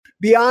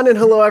Beyond and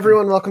hello,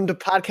 everyone. Welcome to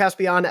Podcast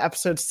Beyond,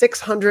 episode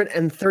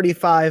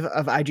 635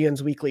 of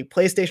IGN's weekly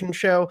PlayStation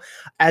show.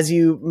 As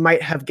you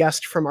might have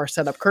guessed from our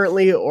setup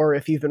currently, or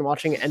if you've been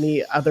watching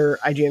any other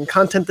IGN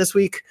content this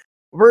week,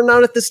 we're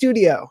not at the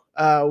studio.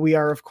 We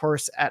are, of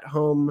course, at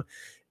home,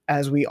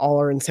 as we all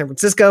are in San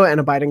Francisco and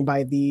abiding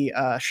by the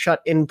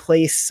shut-in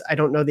place. I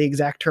don't know the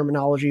exact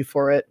terminology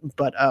for it,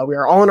 but we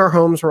are all in our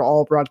homes. We're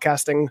all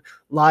broadcasting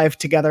live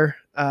together.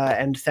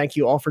 And thank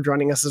you all for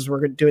joining us as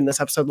we're doing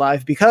this episode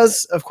live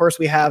because, of course,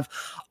 we have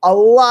a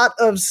lot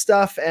of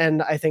stuff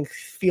and I think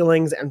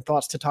feelings and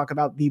thoughts to talk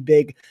about the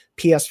big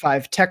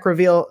PS5 tech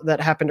reveal that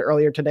happened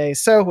earlier today.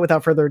 So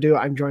without further ado,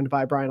 I'm joined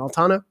by Brian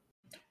Altano.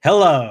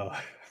 Hello.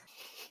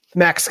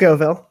 Max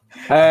Scoville.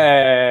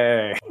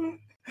 Hey.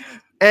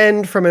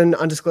 And from an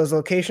undisclosed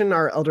location,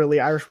 our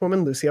elderly Irish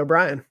woman, Lucy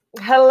O'Brien.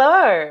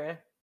 Hello.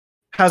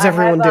 How's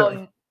everyone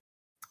doing?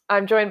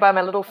 I'm joined by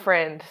my little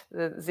friend,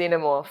 the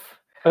Xenomorph.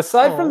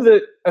 Aside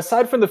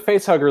from the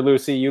face hugger,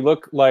 Lucy, you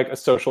look like a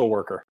social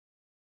worker.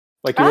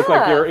 Like you look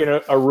like you're in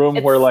a room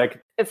where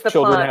like it's the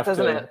children plants, have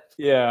to. Isn't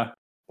it?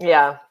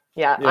 Yeah.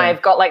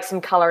 I've got like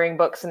some coloring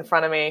books in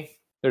front of me.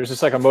 There's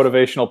just like a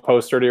motivational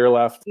poster to your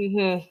left.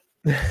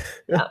 Mm-hmm.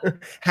 Yeah.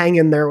 Hang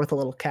in there with a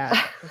little cat.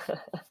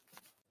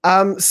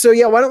 So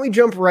why don't we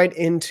jump right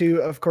into,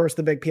 of course,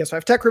 the big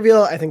PS5 tech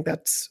reveal. I think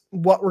that's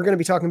what we're going to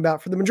be talking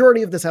about for the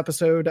majority of this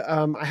episode.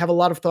 I have a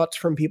lot of thoughts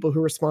from people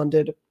who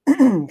responded,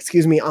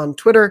 on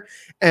Twitter.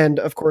 And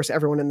of course,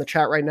 everyone in the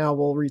chat right now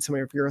will read some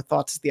of your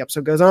thoughts as the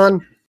episode goes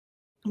on.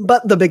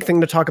 But the big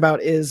thing to talk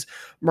about is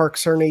Mark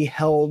Cerny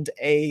held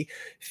a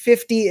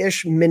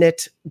 50-ish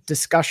minute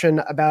discussion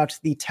about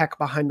the tech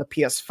behind the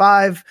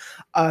PS5.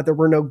 There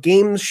were no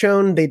games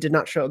shown. They did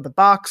not show the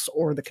box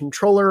or the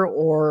controller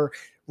or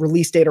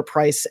release date or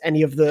price,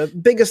 any of the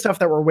biggest stuff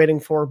that we're waiting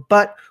for,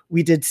 but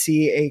we did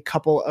see a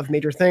couple of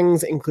major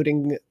things,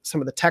 including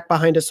some of the tech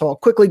behind it. So I'll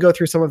quickly go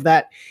through some of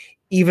that,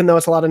 even though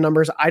it's a lot of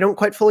numbers I don't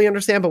quite fully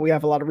understand, but we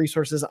have a lot of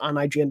resources on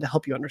IGN to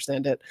help you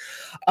understand it.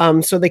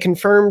 So they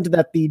confirmed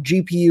that the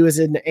GPU is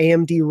an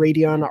AMD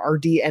Radeon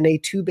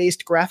RDNA2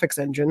 based graphics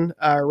engine,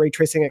 ray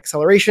tracing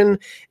acceleration,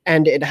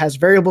 and it has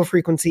variable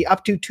frequency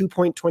up to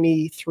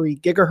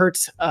 2.23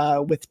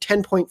 gigahertz with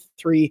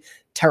 10.3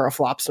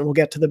 teraflops, and we'll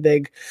get to the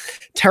big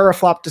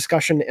teraflop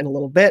discussion in a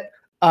little bit.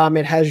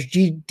 It has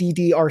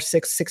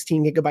GDDR6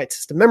 16 gigabyte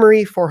system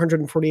memory,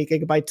 448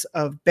 gigabytes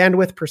of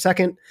bandwidth per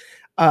second,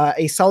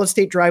 a solid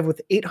state drive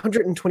with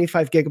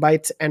 825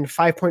 gigabytes and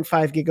 5.5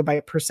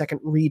 gigabyte per second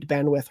read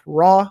bandwidth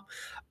raw.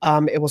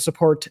 It will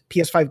support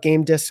PS5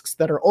 game discs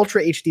that are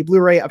Ultra HD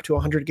Blu-ray up to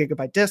 100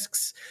 gigabyte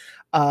discs.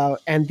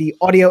 And the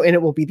audio in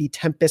it will be the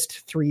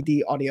Tempest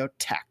 3D audio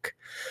tech.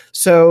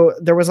 So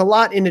there was a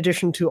lot in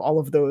addition to all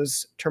of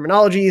those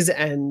terminologies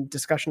and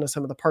discussion of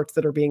some of the parts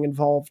that are being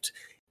involved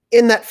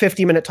in that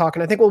 50-minute talk.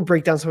 And I think we'll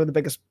break down some of the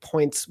biggest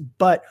points.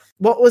 But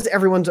what was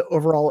everyone's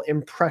overall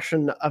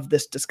impression of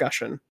this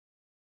discussion?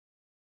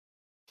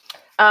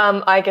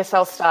 I guess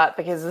I'll start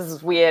because this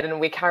is weird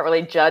and we can't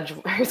really judge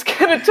who's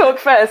going to talk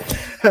first.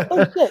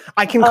 Oh, shit.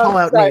 I can call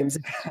out names.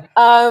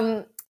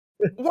 I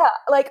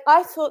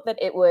thought that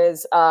it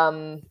was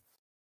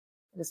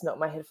just knocked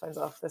my headphones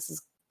off. This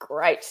is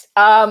great.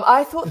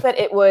 I thought that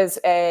it was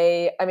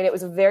a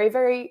very,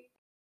 very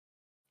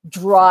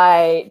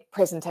dry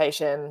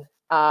presentation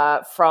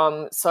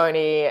from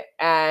Sony,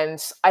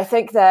 and I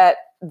think that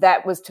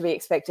was to be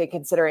expected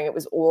considering it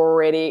was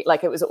already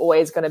it was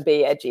always going to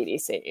be at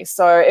GDC.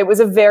 So it was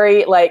a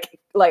very like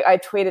I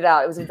tweeted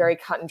out, it was a very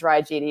cut and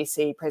dry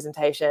GDC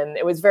presentation.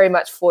 It was very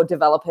much for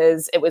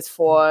developers. It was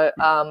for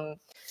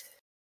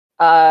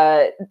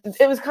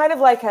it was kind of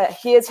like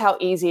here's how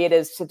easy it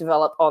is to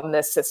develop on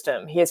this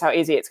system. Here's how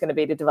easy it's going to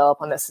be to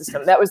develop on this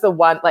system. That was the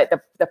one,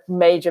 the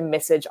major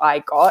message I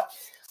got.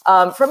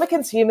 From a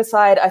consumer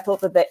side, I thought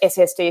that the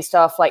SSD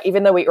stuff,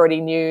 even though we already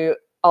knew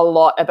a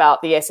lot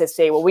about the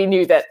SSD, well, we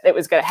knew that it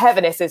was going to have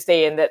an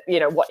SSD and that,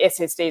 what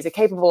SSDs are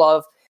capable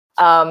of.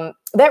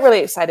 That really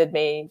excited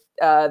me.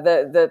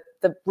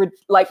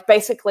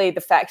 Basically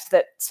the fact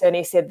that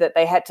Sony said that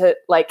they had to,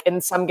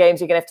 in some games,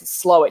 you're going to have to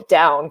slow it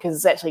down because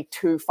it's actually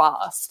too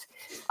fast,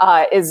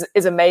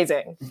 is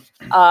amazing.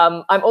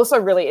 I'm also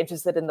really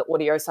interested in the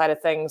audio side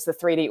of things, the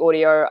 3D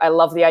audio. I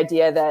love the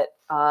idea that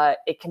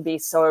it can be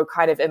so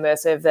kind of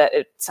immersive that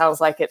it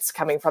sounds like it's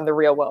coming from the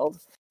real world.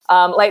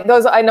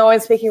 Those, I know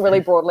I'm speaking really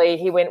broadly.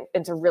 He went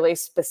into really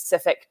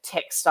specific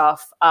tech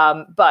stuff,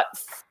 but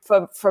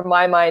from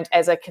my mind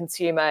as a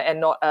consumer and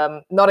not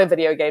a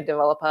video game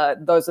developer,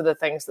 those are the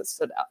things that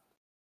stood out.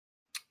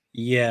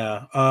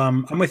 Yeah,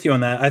 I'm with you on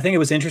that. I think it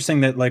was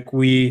interesting that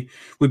we've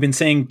been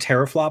saying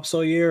teraflops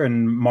all year,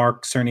 and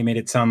Mark Cerny made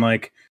it sound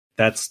like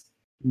that's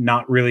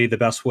not really the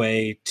best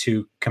way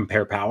to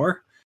compare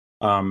power.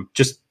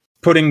 Just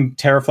putting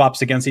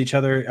teraflops against each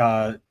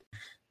other.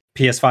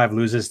 PS5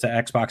 loses to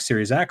Xbox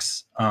Series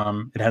X.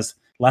 It has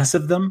less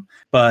of them,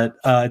 but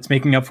it's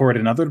making up for it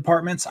in other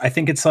departments. I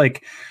think it's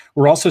like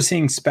we're also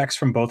seeing specs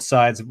from both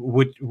sides,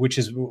 which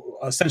is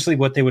essentially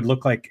what they would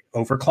look like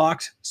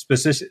overclocked,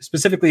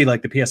 specifically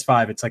like the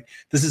PS5. It's like,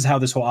 this is how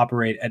this will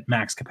operate at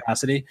max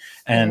capacity.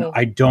 And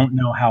I don't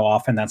know how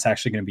often that's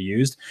actually going to be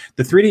used.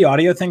 The 3D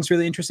audio thing's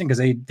really interesting because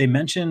they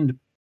mentioned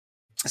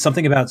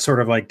something about sort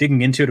of like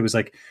digging into it. It was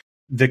like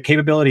the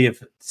capability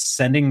of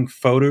sending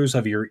photos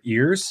of your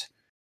ears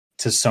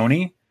to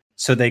Sony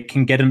so they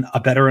can get a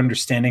better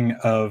understanding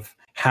of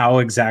how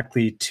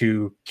exactly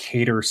to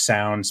cater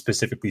sound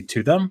specifically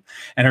to them.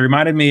 And it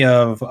reminded me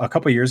of a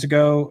couple of years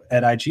ago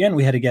at IGN,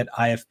 we had to get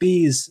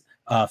IFBs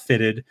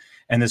fitted,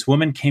 and this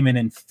woman came in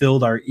and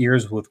filled our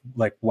ears with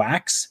like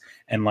wax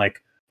and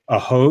like a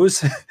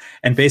hose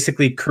and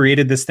basically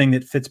created this thing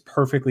that fits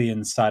perfectly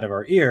inside of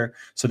our ear,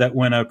 so that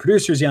when a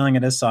producer's yelling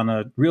at us on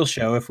a real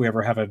show, if we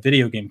ever have a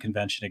video game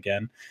convention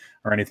again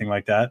or anything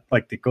like that,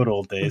 like the good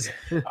old days,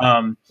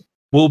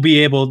 we'll be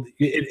able,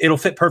 it'll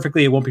fit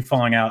perfectly. It won't be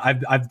falling out.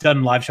 I've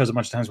done live shows a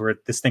bunch of times where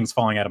this thing's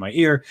falling out of my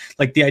ear.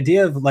 Like the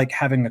idea of like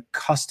having a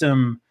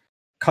custom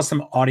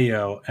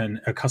audio and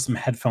a custom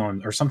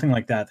headphone or something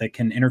like that that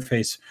can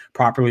interface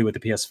properly with the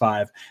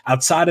PS5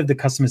 outside of the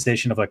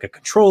customization of like a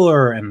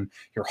controller and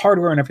your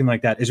hardware and everything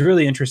like that is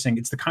really interesting.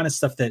 It's the kind of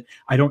stuff that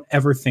I don't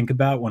ever think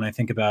about when I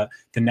think about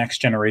the next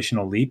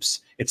generational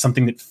leaps. It's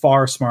something that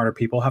far smarter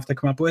people have to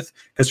come up with.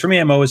 Because for me,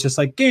 I'm always just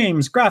like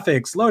games,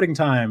 graphics, loading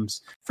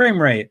times,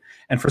 frame rate.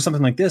 And for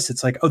something like this,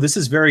 it's like, oh, this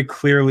is very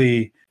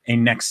clearly a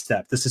next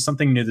step. This is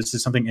something new. This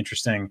is something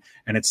interesting.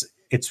 And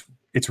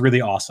it's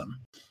really awesome.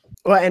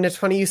 Well, and it's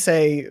funny you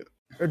say,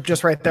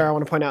 just right there, I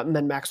want to point out, and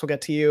then Max will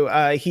get to you.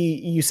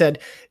 You said,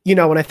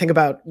 when I think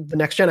about the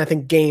next gen, I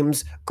think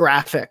games,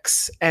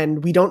 graphics,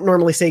 and we don't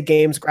normally say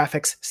games,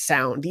 graphics,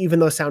 sound, even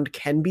though sound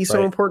can be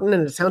so important.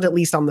 And it sounds, at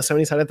least on the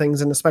Sony side of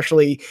things, and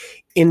especially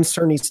in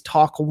Cerny's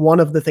talk, one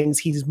of the things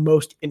he's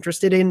most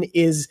interested in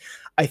is,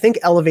 I think,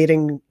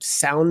 elevating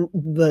sound,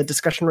 the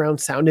discussion around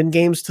sound in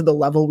games to the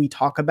level we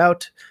talk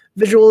about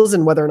visuals,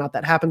 and whether or not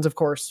that happens, of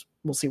course,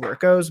 we'll see where it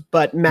goes.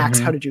 But Max,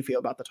 how did you feel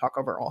about the talk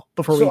overall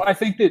before I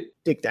think that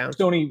dig down?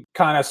 Sony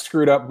kind of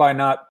screwed up by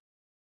not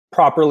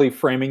properly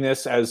framing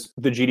this as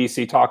the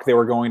GDC talk they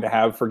were going to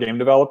have for game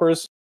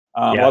developers.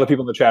 A lot of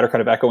people in the chat are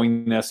kind of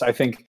echoing this. I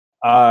think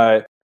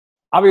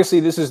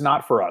obviously this is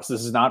not for us.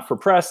 This is not for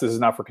press. This is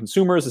not for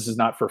consumers. This is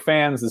not for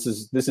fans.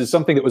 This is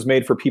something that was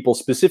made for people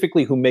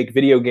specifically who make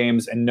video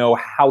games and know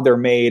how they're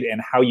made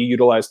and how you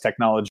utilize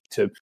technology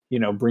to,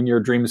 bring your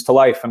dreams to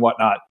life and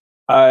whatnot.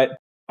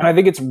 And I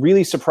think it's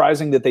really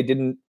surprising that they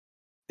didn't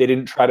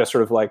try to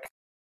sort of like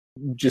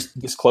just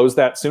disclose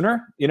that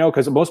sooner,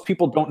 because most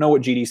people don't know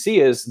what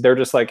GDC is. They're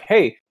just like,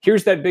 hey,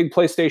 here's that big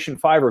PlayStation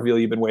 5 reveal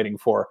you've been waiting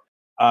for.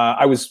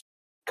 I was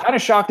kind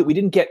of shocked that we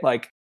didn't get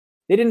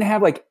they didn't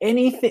have like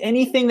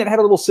anything that had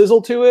a little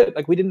sizzle to it.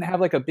 Like we didn't have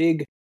like a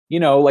big,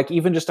 like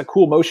even just a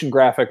cool motion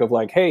graphic of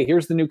like, hey,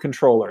 here's the new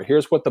controller.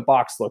 Here's what the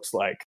box looks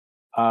like.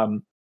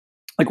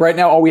 Like right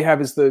now, all we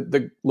have is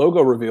the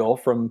logo reveal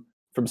from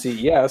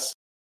CES.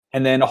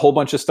 And then a whole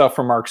bunch of stuff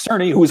from Mark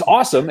Cerny, who's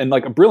awesome and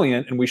like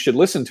brilliant, and we should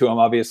listen to him,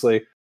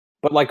 obviously.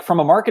 But like from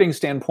a marketing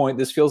standpoint,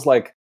 this feels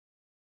like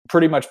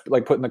pretty much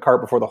like putting the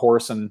cart before the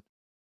horse, and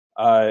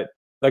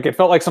like it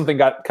felt like something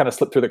got kind of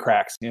slipped through the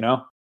cracks,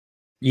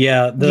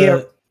 Yeah,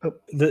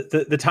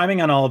 the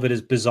timing on all of it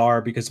is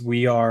bizarre because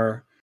we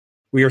are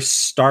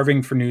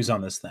starving for news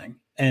on this thing,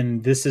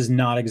 and this is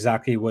not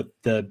exactly what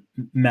the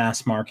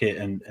mass market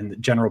and the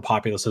general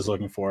populace is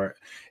looking for.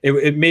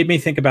 It made me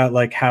think about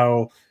like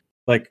how.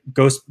 Like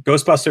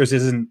Ghostbusters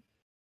isn't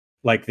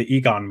like the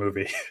Egon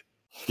movie,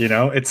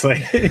 it's like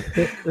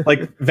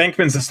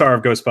Venkman's the star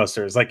of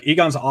Ghostbusters. Like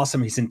Egon's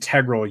awesome. He's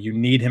integral. You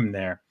need him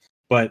there.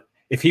 But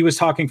if he was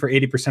talking for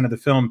 80% of the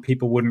film,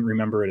 people wouldn't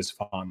remember it as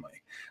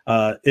fondly.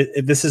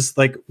 This is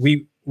like,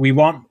 we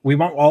want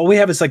all we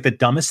have is like the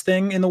dumbest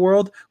thing in the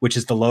world, which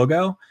is the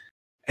logo.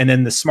 And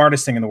then the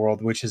smartest thing in the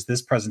world, which is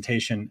this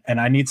presentation.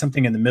 And I need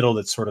something in the middle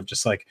that's sort of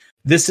just like,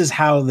 this is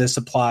how this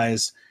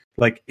applies.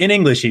 Like in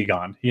English,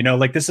 Egon,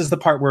 like this is the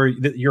part where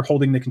you're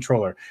holding the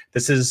controller.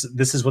 This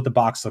is what the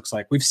box looks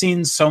like. We've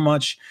seen so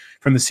much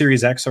from the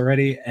Series X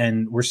already,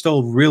 and we're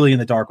still really in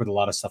the dark with a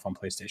lot of stuff on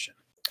PlayStation.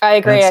 I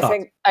agree.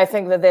 I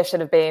think that there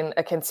should have been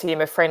a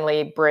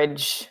consumer-friendly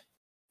bridge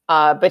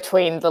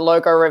between the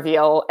logo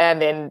reveal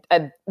and then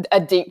a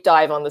deep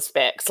dive on the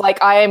specs.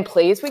 Like I am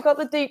pleased we got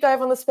the deep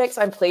dive on the specs.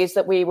 I'm pleased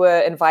that we were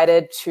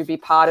invited to be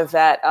part of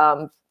that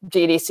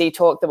GDC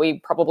talk that we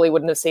probably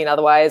wouldn't have seen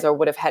otherwise, or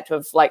would have had to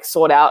have like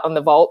sought out on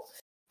the vault.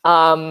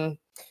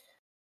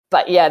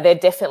 But yeah, there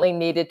definitely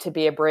needed to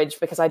be a bridge,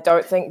 because I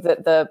don't think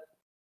that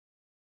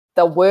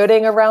the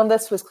wording around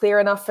this was clear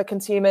enough for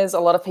consumers. A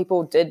lot of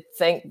people did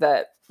think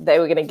that they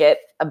were going to get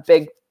a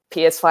big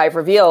PS5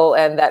 reveal,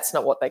 and that's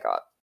not what they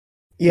got.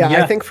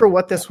 Yeah, I think for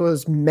what this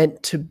was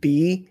meant to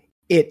be,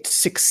 it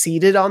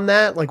succeeded on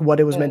that, like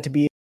what it was meant to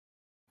be.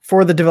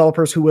 for the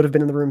developers who would have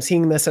been in the room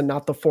seeing this and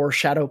not the 4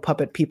 shadow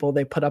puppet people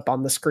they put up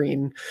on the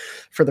screen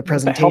for the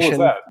presentation.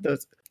 What the hell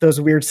was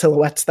those weird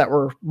silhouettes that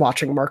were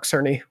watching Mark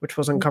Cerny, which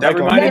was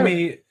uncomfortable. That reminded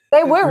me.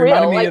 They were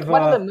real. Like of,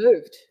 one of them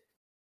moved.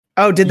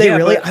 Oh, did they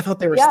really? But, I thought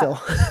they were still.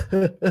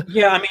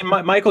 Yeah, I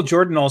mean, Michael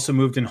Jordan also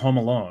moved in Home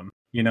Alone.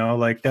 You know,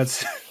 like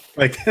that's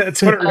what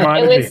it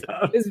reminded me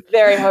of. It was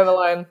very Home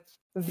Alone.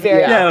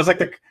 Very. Yeah, it was like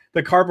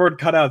the cardboard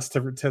cutouts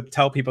to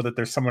tell people that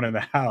there's someone in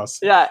the house.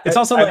 Yeah, it's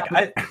also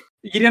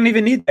you don't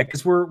even need that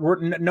because we're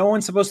no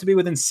one's supposed to be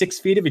within 6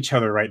 feet of each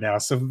other right now.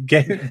 So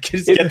get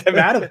them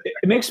out of there.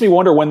 It makes me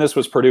wonder when this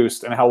was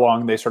produced and how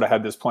long they sort of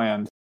had this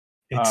planned.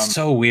 It's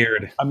so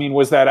weird. I mean,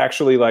 was that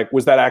actually Mark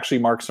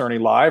Cerny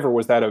live, or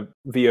was that a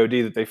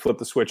VOD that they flipped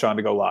the switch on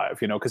to go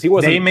live? You know, because he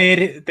wasn't. They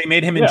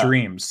made him in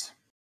dreams.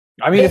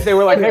 I mean, if they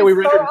were like, "Hey, we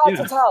rendered," hard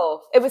to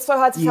tell. It was so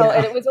hard to tell,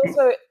 and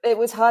it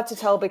was hard to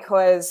tell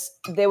because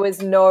there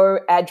was no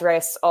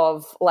address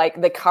of like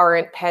the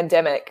current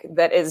pandemic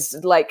that is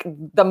like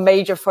the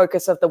major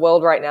focus of the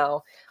world right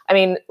now. I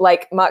mean,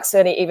 like Mark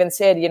Cerny even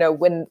said, you know,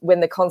 when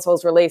the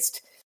console's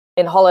released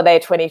in holiday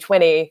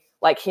 2020,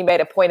 like he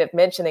made a point of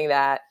mentioning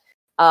that.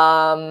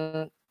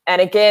 And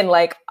again,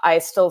 like I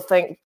still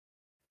think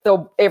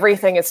though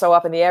everything is so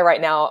up in the air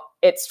right now,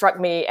 it struck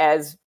me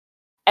as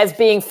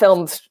being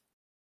filmed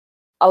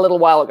a little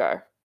while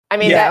ago. I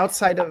mean,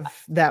 outside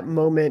of that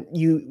moment,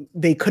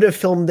 they could have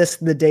filmed this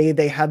the day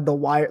they had the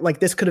Wire.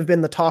 Like this could have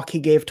been the talk he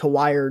gave to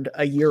Wired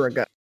a year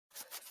ago.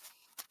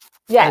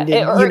 Yeah,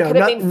 it could have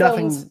been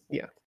filmed.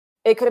 Yeah,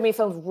 it could have been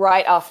filmed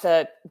right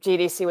after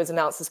GDC was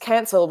announced as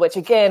cancelled, which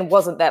again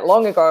wasn't that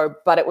long ago,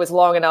 but it was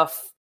long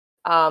enough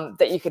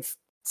that you could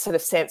sort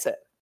of sense it.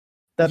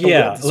 That the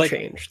world has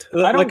changed.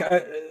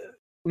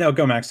 No,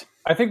 go Max.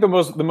 I think the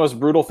most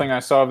brutal thing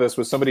I saw of this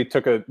was somebody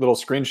took a little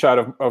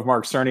screenshot of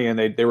Mark Cerny and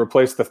they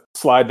replaced the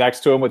slide next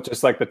to him with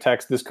just like the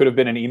text, "This could have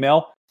been an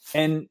email."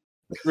 And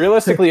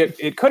realistically,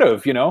 it could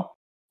have, you know,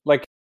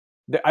 like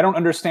I don't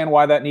understand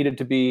why that needed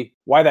to be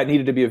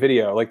a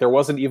video. Like there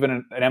wasn't even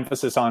an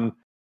emphasis on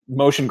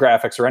motion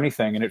graphics or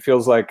anything. And it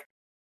feels like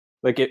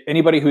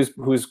anybody who's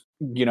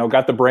you know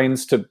got the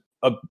brains to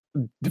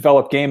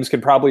develop games can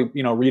probably,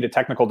 you know, read a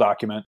technical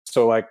document.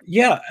 So like,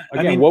 yeah,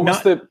 again, I mean, what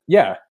was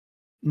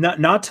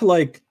Not to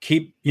like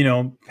keep, you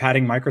know,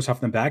 patting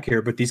Microsoft in the back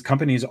here, but these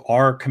companies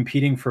are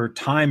competing for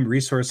time,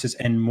 resources,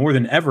 and more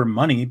than ever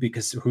money,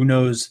 because who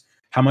knows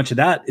how much of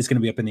that is going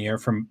to be up in the air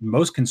from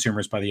most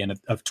consumers by the end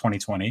of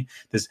 2020,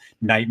 this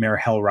nightmare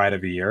hell ride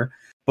of a year.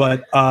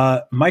 But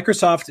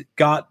Microsoft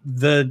got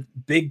the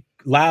big,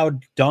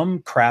 loud,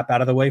 dumb crap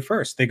out of the way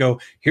first. They go,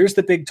 here's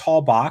the big,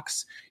 tall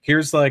box.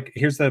 Here's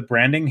the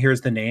branding.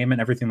 Here's the name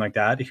and everything like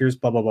that. Here's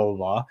blah, blah, blah, blah,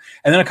 blah.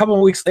 And then a couple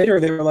of weeks later,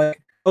 they were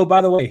like, oh,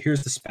 by the way,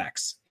 here's the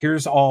specs.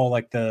 Here's all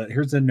like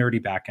here's the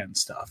nerdy backend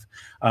stuff.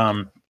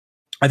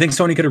 I think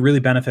Sony could have really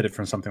benefited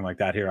from something like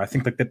that here. I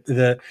think like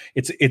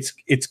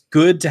it's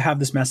good to have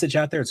this message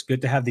out there. It's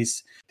good to have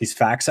these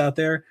facts out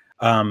there.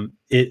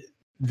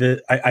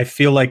 I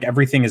feel like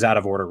everything is out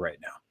of order right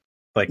now.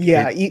 Like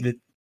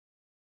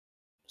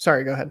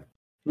sorry, go ahead.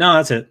 No,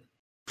 that's it.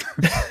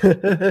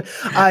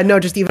 No,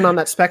 just even on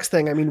that specs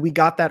thing. I mean, we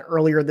got that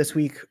earlier this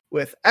week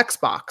with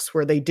Xbox,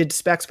 where they did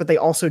specs, but they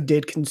also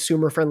did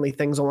consumer-friendly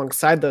things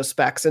alongside those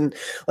specs. And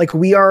like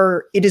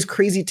it is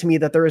crazy to me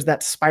that there is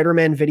that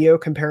Spider-Man video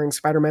comparing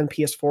Spider-Man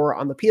PS4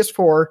 on the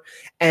PS4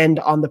 and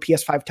on the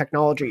PS5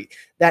 technology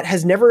that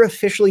has never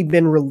officially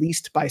been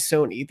released by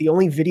Sony. The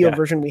only video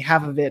version we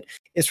have of it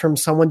is from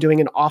someone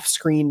doing an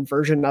off-screen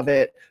version of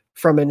it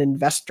from an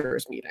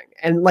investors meeting.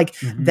 And like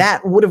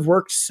that would have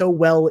worked so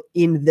well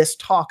in this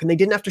talk. And they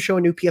didn't have to show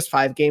a new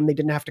PS5 game. They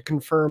didn't have to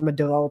confirm a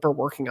developer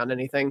working on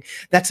anything.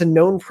 That's a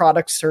known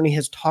product Cerny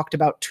has talked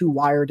about to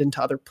Wired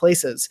into other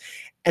places.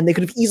 And they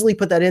could have easily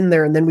put that in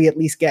there. And then we at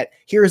least get,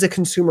 here is a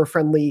consumer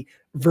friendly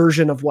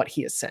version of what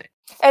he is saying.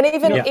 And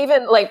even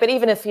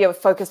if you're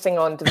focusing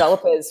on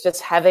developers, just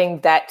having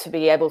that to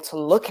be able to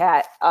look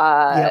at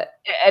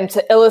and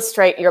to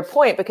illustrate your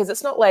point, because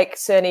it's not like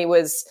Cerny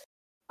was,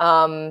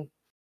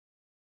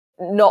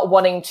 not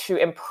wanting to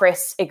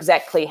impress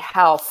exactly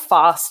how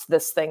fast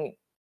this thing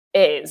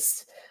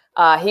is.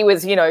 He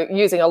was, you know,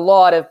 using a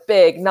lot of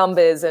big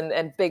numbers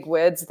and big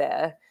words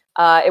there.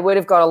 It would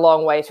have gone a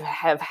long way to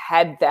have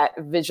had that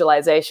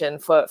visualization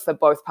for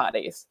both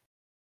parties.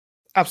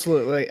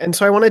 Absolutely. And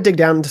so I want to dig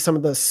down into some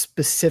of the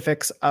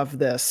specifics of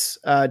this,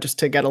 just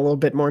to get a little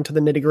bit more into the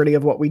nitty-gritty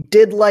of what we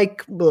did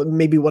like,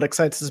 maybe what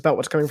excites us about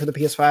what's coming for the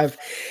PS5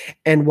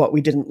 and what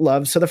we didn't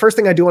love. So the first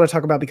thing I do want to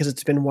talk about, because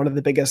it's been one of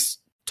the biggest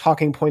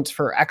talking points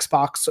for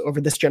Xbox over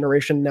this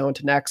generation now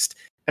into next,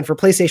 and for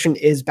PlayStation,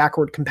 is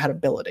backward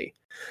compatibility.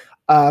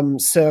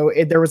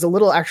 There was a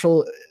little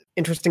actual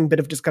interesting bit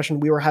of discussion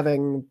we were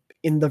having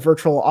in the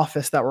virtual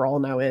office that we're all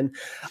now in,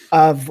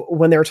 of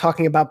when they were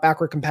talking about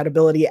backward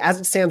compatibility. As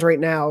it stands right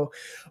now,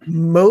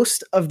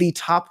 most of the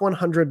top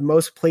 100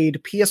 most played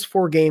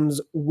PS4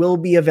 games will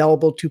be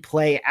available to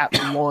play at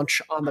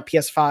launch on the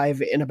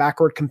PS5 in a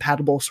backward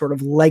compatible sort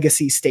of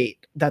legacy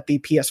state that the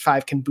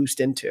PS5 can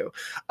boost into.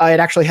 It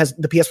actually has,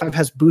 the PS5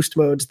 has boost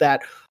modes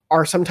that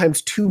are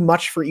sometimes too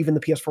much for even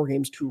the PS4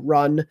 games to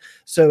run.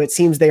 So it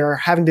seems they are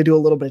having to do a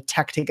little bit of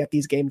tech to get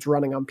these games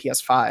running on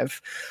PS5.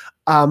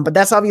 But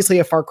that's obviously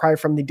a far cry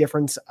from the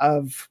difference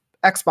of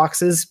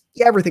Xboxes.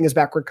 Yeah, everything is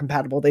backward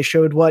compatible. They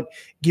showed what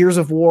Gears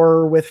of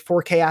War with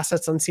 4K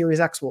assets on Series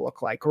X will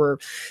look like. We're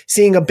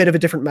seeing a bit of a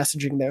different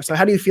messaging there. So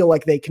how do you feel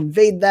like they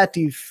conveyed that?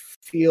 Do you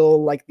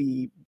feel like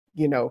the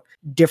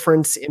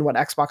difference in what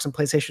Xbox and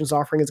PlayStation is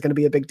offering is going to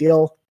be a big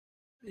deal?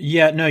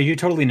 Yeah, no, you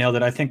totally nailed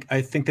it. I think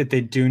that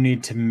they do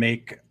need to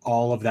make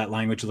all of that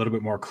language a little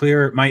bit more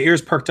clear. My ears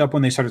perked up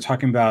when they started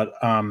talking about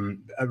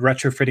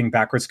retrofitting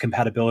backwards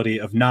compatibility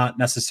of not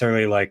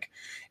necessarily like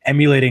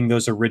emulating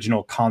those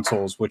original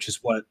consoles, which is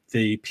what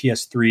the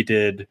PS3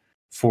 did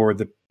for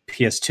the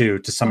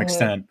PS2 to some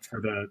extent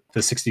for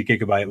the 60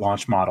 gigabyte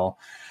launch model.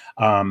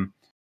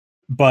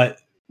 But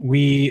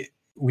we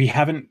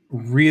haven't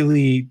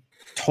really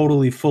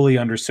totally fully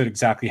understood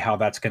exactly how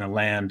that's going to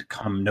land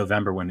come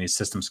November when these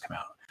systems come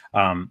out.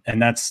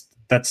 And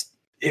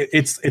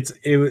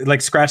it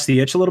like scratch the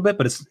itch a little bit,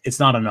 but it's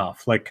not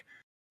enough. Like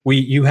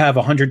you have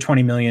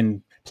 120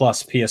 million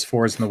plus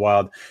PS4s in the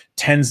wild,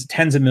 tens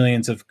of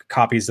millions of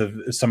copies of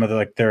some of the,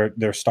 like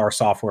their Star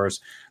softwares.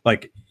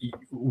 Like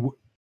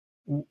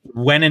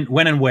when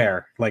and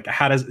where, like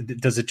how does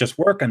it just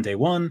work on day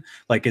one?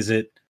 Like, is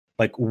it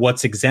like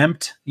what's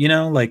exempt,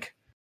 like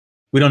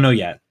we don't know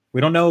yet. We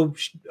don't know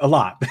a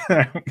lot.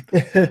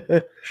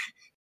 It's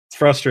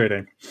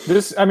frustrating.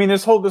 This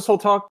whole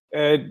talk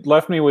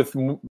left me with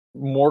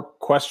more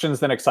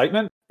questions than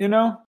excitement,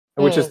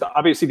 which is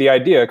obviously the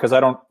idea, because I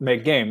don't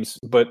make games.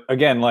 But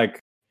again, like,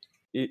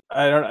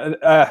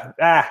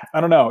 I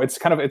don't know. It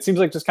seems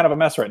like just kind of a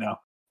mess right now.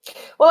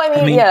 Well,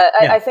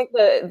 I think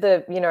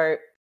the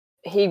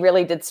he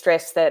really did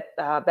stress that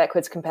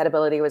backwards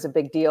compatibility was a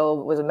big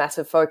deal, was a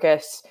massive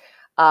focus.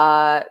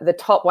 The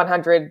top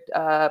 100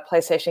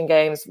 PlayStation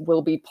games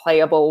will be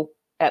playable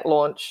at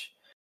launch.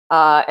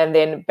 And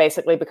then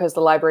basically, because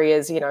the library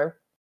is,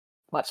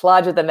 much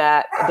larger than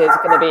that, there's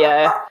going to be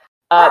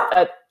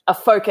a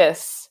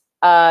focus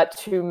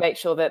to make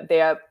sure that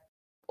they're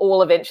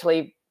all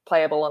eventually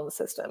playable on the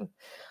system.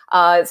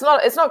 It's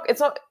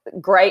not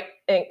great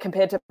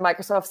compared to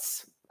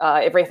Microsoft's.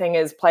 Everything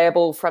is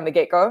playable from the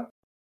get-go.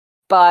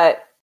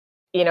 But,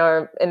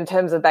 in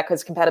terms of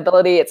backwards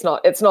compatibility, it's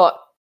not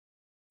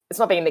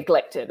being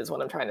neglected, is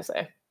what I'm trying to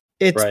say.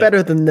 It's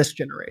better than this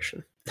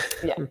generation.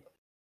 Yeah.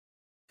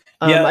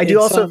 I do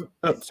also.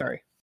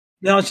 Sorry.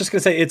 No, I was just gonna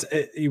say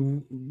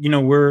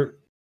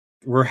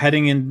we're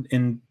heading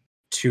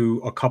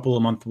into a couple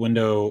of month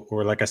window,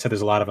 or like I said,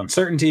 there's a lot of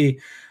uncertainty.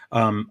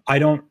 I'm a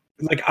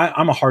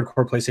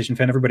hardcore PlayStation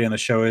fan. Everybody on the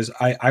show is.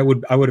 I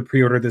would have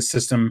pre-ordered this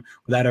system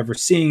without ever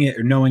seeing it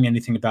or knowing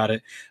anything about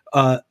it.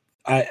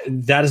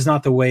 That is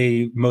not the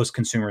way most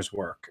consumers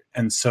work,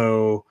 and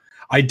so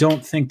I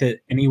don't think that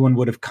anyone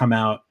would have come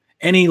out,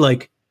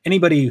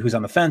 anybody who's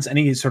on the fence,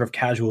 any sort of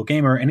casual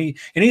gamer, any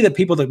of the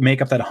people that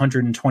make up that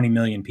 120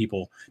 million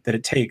people that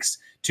it takes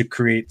to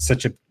create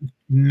such a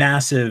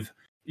massive,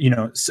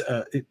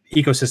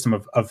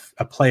 ecosystem of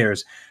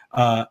players.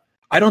 I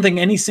don't think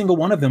any single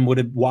one of them would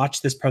have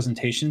watched this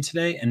presentation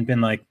today and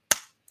been like,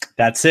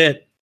 that's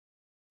it.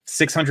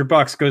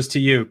 $600 goes to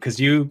you because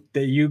you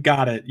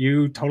got it.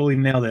 You totally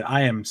nailed it.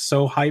 I am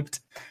so hyped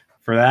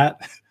for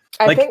that.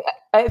 I think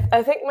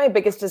my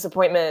biggest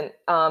disappointment,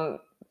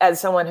 as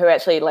someone who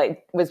actually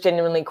was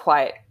genuinely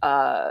quite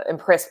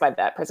impressed by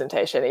that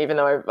presentation, even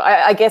though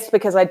I guess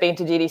because I'd been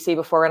to GDC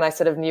before and I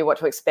sort of knew what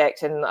to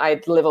expect and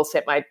I'd level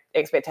set my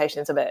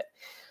expectations a bit.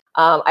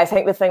 I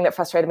think the thing that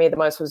frustrated me the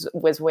most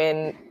was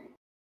when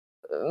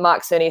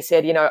Mark Cerny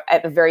said,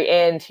 at the very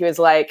end, he was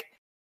like,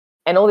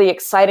 and all the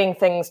exciting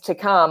things to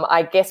come,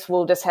 I guess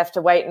we'll just have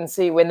to wait and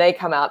see when they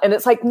come out. And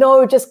it's like,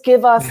 no, just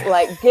give us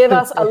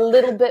a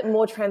little bit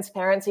more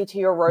transparency to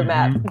your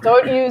roadmap. Mm-hmm.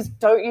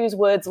 Don't use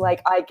words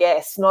like I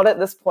guess, not at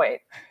this point.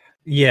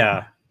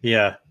 Yeah.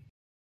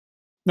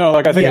 No,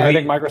 I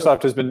think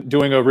Microsoft has been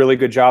doing a really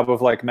good job of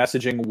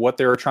messaging what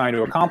they're trying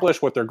to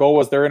accomplish, what their goal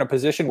was. They're in a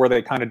position where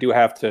they kind of do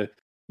have to,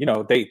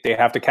 they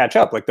have to catch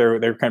up. Like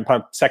they're kind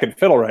of second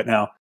fiddle right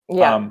now.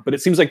 Yeah. But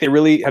it seems like they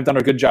really have done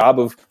a good job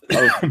of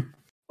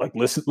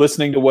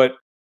listening to what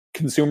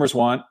consumers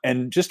want.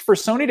 And just for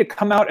Sony to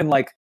come out and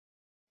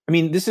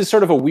this is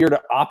sort of a weird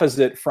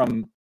opposite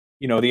from,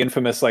 the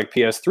infamous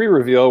PS3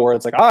 reveal where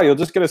it's like, you'll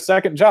just get a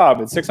second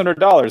job. It's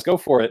 $600. Go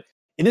for it.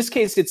 In this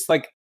case, it's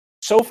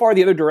so far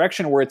the other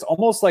direction where it's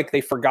almost like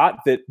they forgot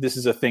that this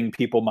is a thing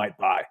people might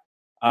buy.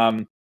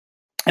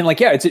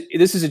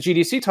 This is a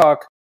GDC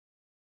talk,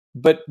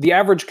 but the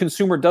average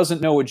consumer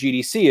doesn't know what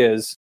GDC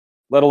is,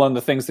 let alone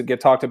the things that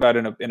get talked about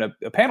in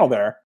a panel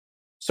there.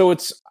 So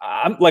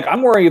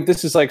I'm worrying if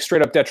this is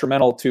straight up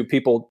detrimental to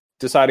people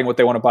deciding what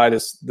they want to buy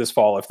this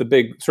fall, if the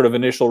big sort of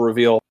initial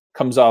reveal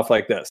comes off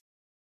like this.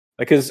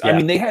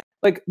 They had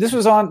this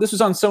was on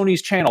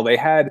Sony's channel. They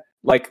had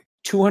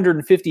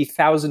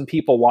 250,000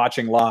 people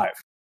watching live.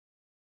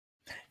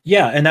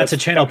 Yeah, and that's a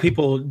channel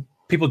people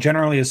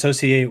generally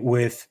associate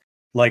with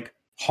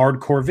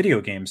hardcore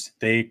video games.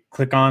 They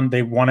click on,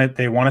 they want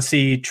to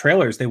see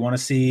trailers, they want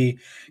to see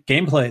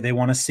gameplay, they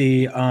want to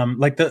see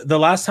like the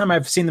last time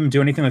I've seen them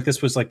do anything like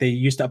this was like they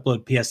used to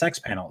upload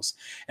PSX panels,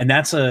 and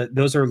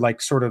those are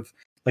like sort of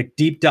like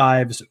deep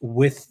dives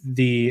with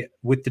the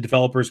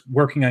developers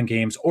working on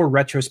games, or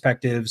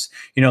retrospectives.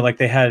 You know, like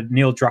they had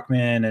Neil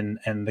Druckmann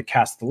and the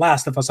cast of The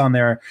Last of Us on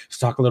there to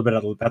talk a little bit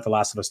about The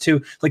Last of Us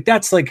 2.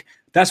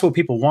 That's what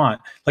people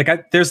want.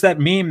 Like there's that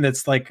meme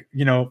that's like,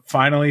 you know,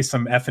 finally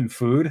some effing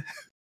food,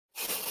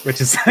 which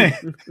is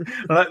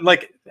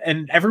like,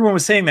 and everyone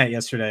was saying that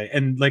yesterday,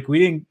 and like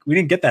we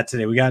didn't get that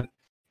today. We got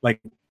like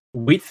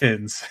wheat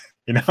thins.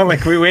 You know,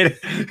 like we waited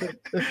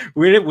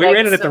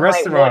at the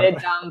restaurant.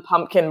 Watered down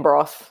pumpkin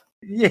broth.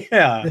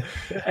 Yeah,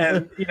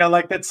 and you know,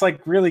 like that's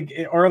like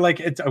really, or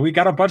like we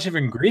got a bunch of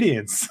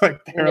ingredients. Like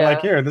they're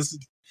like, here, this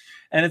is,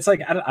 and it's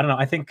like I don't know.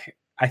 I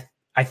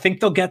think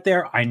they'll get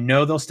there. I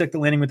know they'll stick the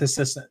landing with this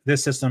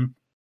system.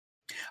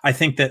 I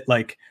think that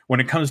like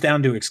when it comes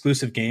down to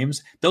exclusive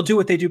games, they'll do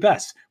what they do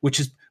best, which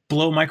is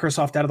blow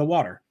Microsoft out of the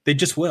water. They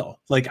just will.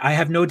 Like I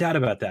have no doubt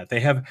about that. They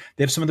have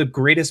some of the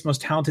greatest,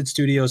 most talented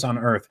studios on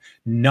earth.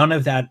 None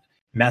of that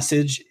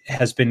message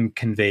has been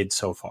conveyed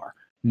so far.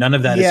 None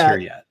of that is here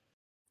yet.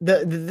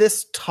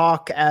 This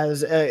talk,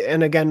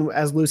 and again,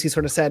 as Lucy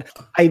sort of said,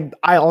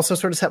 I also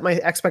sort of set my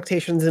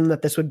expectations in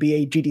that this would be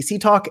a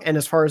GDC talk. And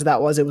as far as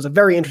that was, it was a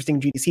very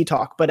interesting GDC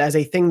talk, but as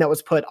a thing that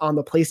was put on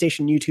the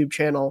PlayStation YouTube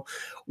channel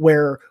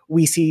where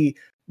we see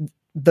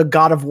the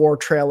God of War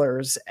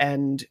trailers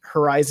and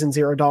Horizon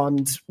Zero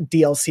Dawn's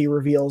DLC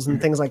reveals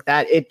and things like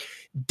that, it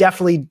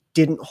definitely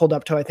didn't hold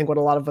up to, I think, what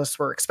a lot of us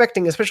were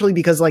expecting, especially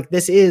because like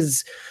this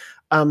is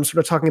sort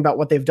of talking about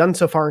what they've done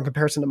so far in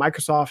comparison to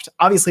Microsoft.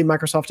 Obviously,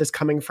 Microsoft is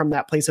coming from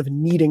that place of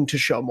needing to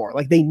show more.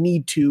 Like they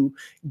need to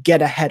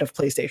get ahead of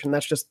PlayStation.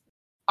 That's just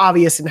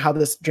obvious in how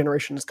this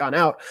generation has gone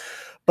out.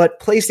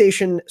 But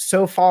PlayStation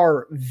so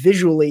far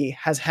visually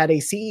has had a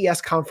CES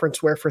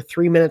conference where for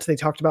 3 minutes they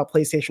talked about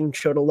PlayStation,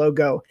 showed a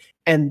logo,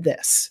 and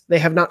this. They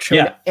have not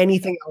shown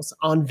anything else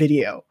on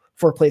video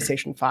for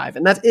PlayStation 5.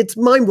 And it's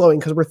mind-blowing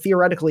because we're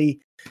theoretically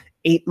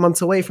 8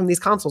 months away from these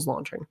consoles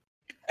launching.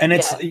 And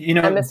it's, you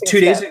know, 2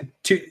 days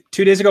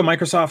ago,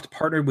 Microsoft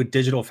partnered with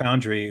Digital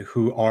Foundry,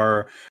 who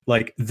are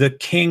like the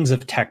kings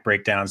of tech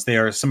breakdowns. They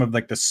are some of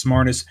like the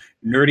smartest,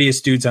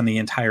 nerdiest dudes on the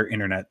entire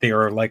internet. They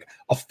are like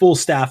a full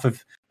staff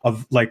of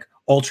like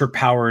ultra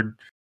powered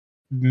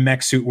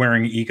mech suit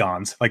wearing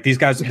Egons. Like these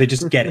guys, they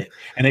just get it.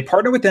 And they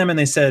partnered with them and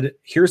they said,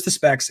 here's the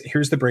specs,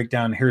 here's the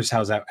breakdown, here's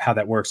how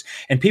that works.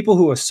 And people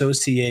who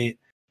associate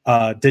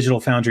Digital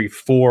Foundry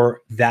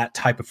for that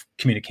type of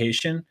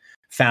communication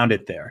found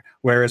it there.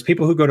 Whereas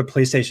people who go to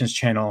PlayStation's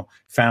channel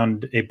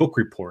found a book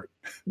report,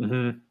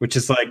 which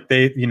is like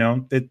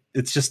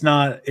it's just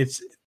not,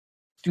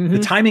 the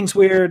timing's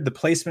weird, the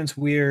placement's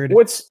weird.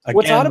 What's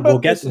odd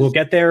about we'll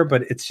get there,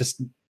 but it's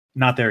just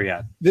not there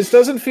yet. This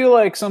doesn't feel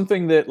like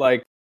something that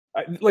like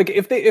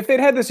if they'd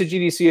had this at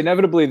GDC,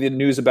 inevitably the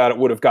news about it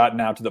would have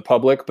gotten out to the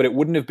public, but it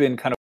wouldn't have been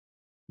kind of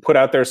put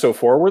out there so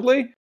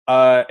forwardly.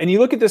 And you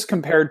look at this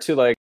compared to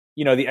like,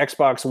 you know, the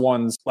Xbox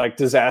One's like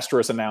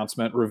disastrous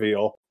announcement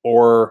reveal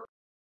or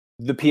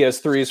the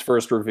PS3's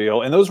first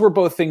reveal. And those were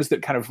both things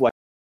that kind of like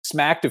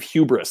smacked of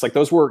hubris. Like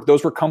those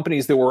were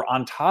companies that were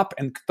on top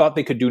and thought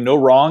they could do no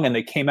wrong. And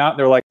they came out and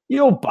they're like,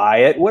 you'll buy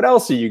it. What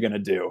else are you going to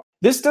do?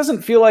 This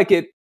doesn't feel like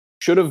it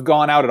should have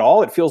gone out at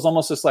all. It feels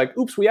almost just like,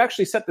 oops, we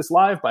actually set this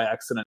live by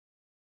accident.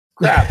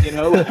 Crap, you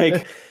know,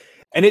 like,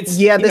 and it's,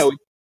 go ahead.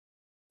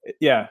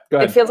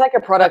 It feels like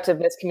a product of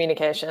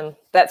miscommunication.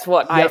 That's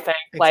what I think.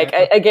 Like,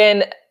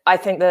 again, I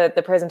think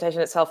the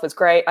presentation itself was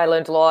great. I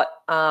learned a lot.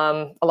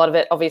 A lot of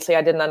it, obviously,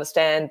 I didn't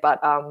understand, but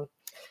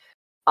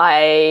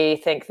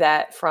I think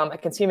that from a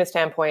consumer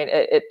standpoint,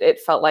 it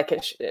felt like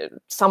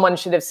someone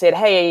should have said,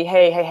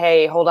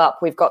 hey, hold up.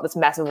 We've got this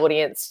massive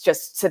audience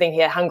just sitting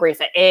here hungry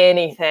for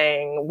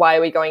anything. Why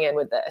are we going in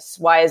with this?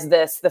 Why is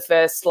this the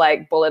first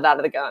like bullet out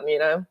of the gun, you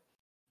know?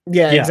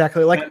 Yeah,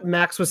 exactly. Like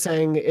Max was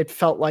saying, it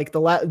felt like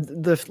the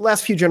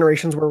last few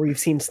generations where we've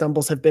seen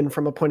stumbles have been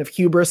from a point of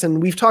hubris.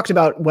 And we've talked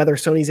about whether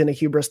Sony's in a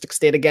hubristic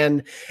state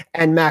again.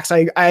 And Max,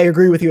 I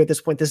agree with you at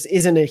this point. This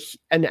isn't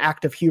an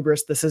act of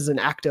hubris. This is an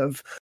act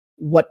of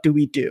what do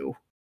we do?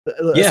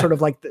 Sort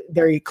of like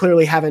they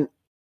clearly haven't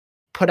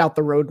put out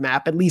the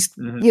roadmap, at least,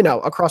 you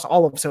know, across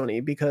all of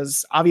Sony,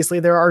 because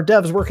obviously there are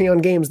devs working on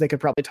games they could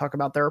probably talk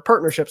about. There are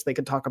partnerships they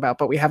could talk about,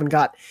 but we haven't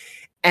got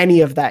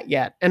any of that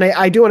yet. And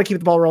I do want to keep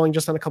the ball rolling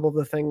just on a couple of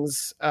the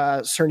things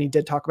Cerny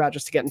did talk about,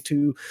 just to get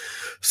into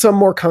some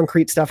more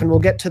concrete stuff. And we'll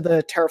get to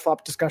the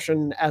teraflop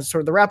discussion as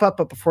sort of the wrap up.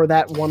 But before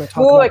that, want to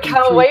talk about I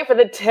can't wait for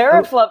the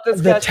teraflop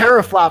discussion. The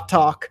teraflop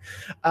talk.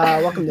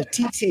 Welcome to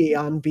TT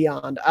on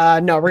Beyond.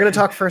 No, we're going to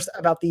talk first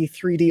about the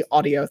 3D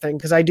audio thing,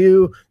 because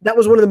that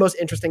was one of the most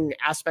interesting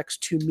aspects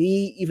to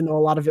me, even though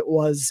a lot of it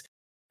was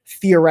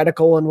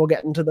theoretical, and we'll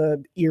get into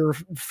the ear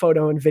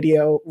photo and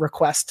video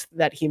request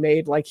that he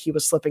made, like he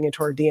was slipping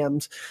into our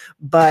DMs.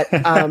 But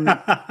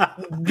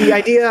the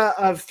idea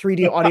of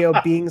 3D audio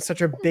being such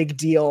a big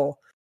deal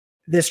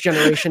this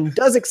generation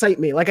does excite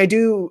me. Like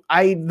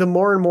the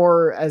more and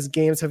more as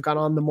games have gone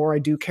on, the more I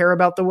do care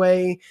about the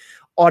way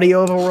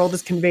audio of a world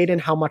is conveyed and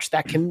how much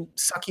that can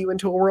suck you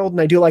into a world.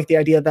 And I do like the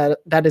idea that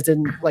that is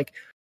in like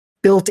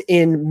built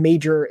in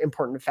major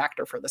important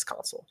factor for this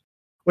console.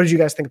 What did you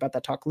guys think about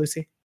that talk,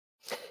 Lucy?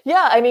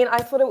 Yeah, I mean, I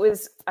thought it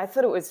was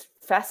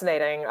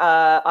fascinating.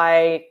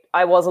 I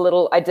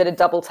did a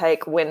double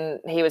take when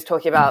he was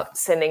talking about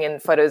sending in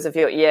photos of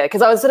your ear,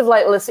 because I was sort of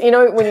like, listen, you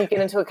know, when you get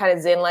into a kind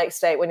of Zen-like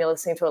state when you're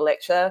listening to a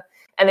lecture,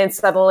 and then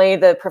suddenly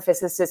the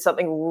professor says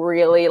something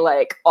really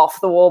like off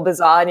the wall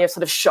bizarre, and you're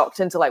sort of shocked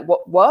into like,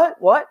 what?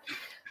 But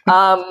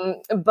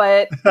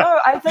no,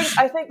 I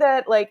think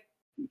that, like,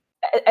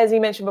 as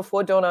you mentioned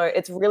before, Dono,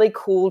 it's really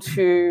cool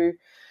to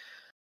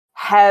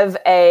have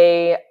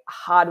a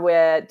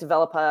hardware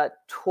developer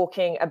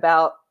talking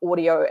about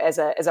audio as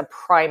a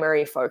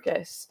primary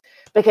focus,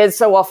 because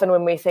so often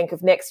when we think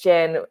of next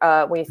gen,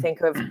 we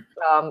think of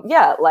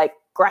like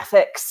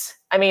graphics.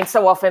 I mean,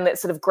 so often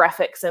it's sort of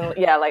graphics and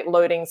like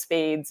loading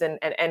speeds and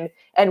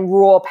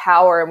raw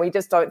power, and we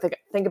just don't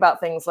think about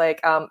things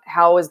like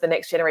how is the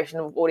next generation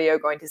of audio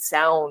going to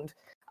sound.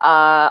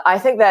 I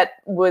think that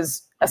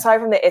was, aside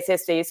from the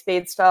SSD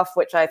speed stuff,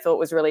 which I thought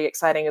was really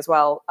exciting as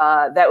well,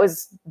 that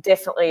was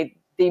definitely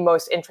the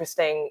most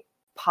interesting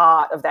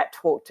part of that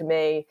talk to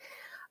me.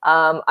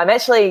 I'm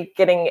actually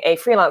getting a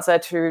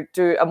freelancer to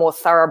do a more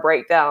thorough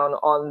breakdown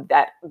on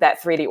that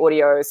 3D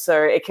audio,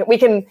 so we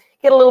can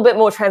get a little bit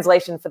more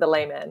translation for the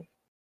layman.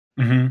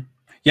 Mm-hmm.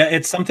 Yeah,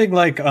 it's something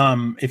like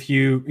if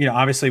you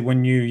obviously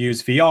when you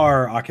use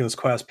VR, Oculus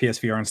Quest,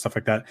 PSVR, and stuff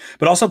like that,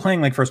 but also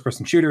playing like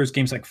first-person shooters,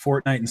 games like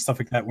Fortnite and stuff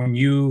like that, when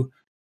you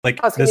like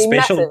the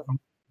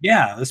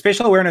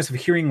spatial awareness of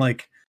hearing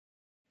like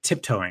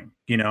tiptoeing,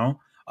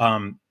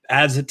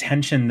 adds a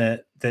tension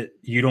that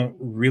you don't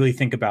really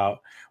think about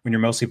when you're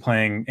mostly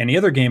playing any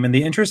other game. And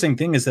the interesting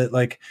thing is that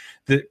like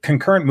the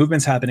concurrent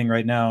movements happening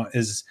right now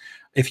is,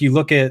 if you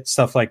look at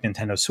stuff like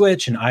Nintendo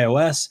Switch and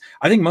iOS,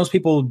 I think most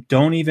people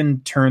don't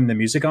even turn the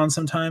music on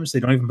sometimes.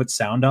 They don't even put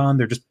sound on.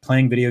 They're just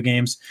playing video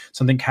games,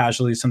 something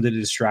casually, something to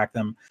distract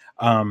them.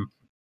 And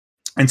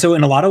so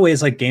in a lot of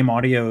ways, like game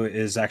audio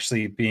is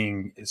actually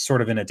being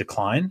sort of in a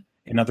decline.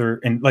 In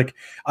like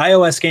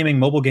iOS gaming,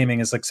 mobile gaming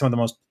is like some of the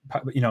most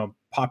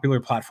popular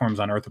platforms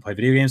on earth to play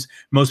video games.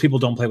 Most people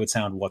don't play with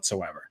sound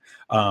whatsoever.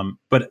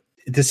 But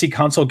to see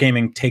console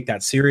gaming take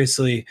that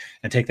seriously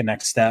and take the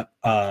next step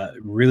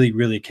really,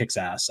 really kicks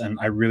ass. And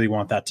I really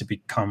want that to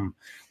become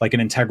like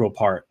an integral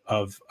part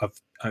of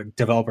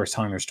developers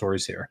telling their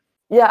stories here.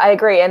 Yeah, I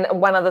agree. And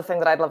one other thing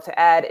that I'd love to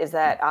add is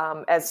that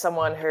as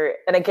someone who,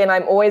 and again,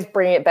 I'm always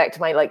bringing it back to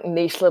my like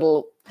niche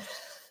little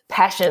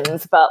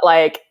passions, but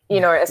like,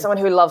 as someone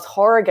who loves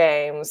horror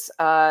games,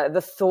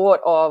 the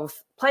thought of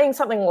playing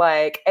something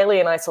like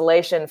Alien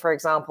Isolation, for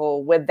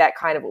example, with that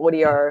kind of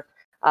audio,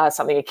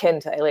 something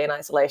akin to Alien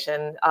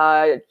Isolation,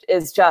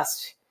 is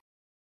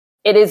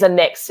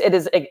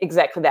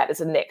exactly that. It's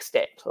a next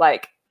step.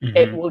 Like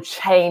it will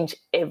change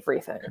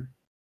everything.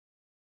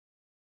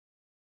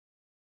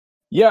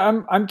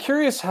 Yeah, I'm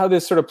curious how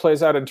this sort of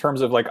plays out in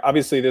terms of like,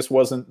 obviously this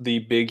wasn't the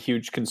big,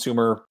 huge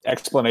consumer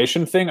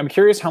explanation thing. I'm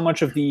curious how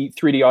much of the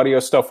 3D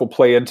audio stuff will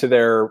play into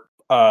their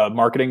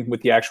marketing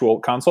with the actual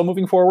console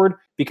moving forward,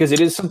 because it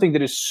is something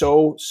that is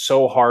so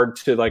hard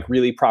to like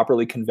really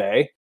properly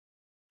convey.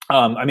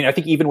 I mean, I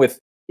think even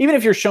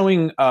if you're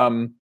showing,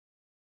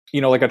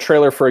 like a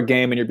trailer for a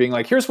game and you're being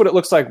like, here's what it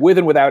looks like with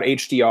and without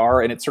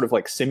HDR, and it's sort of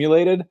like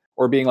simulated,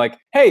 or being like,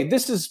 hey,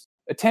 this is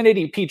a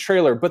 1080p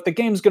trailer, but the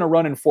game's going to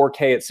run in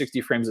 4K at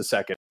 60 frames a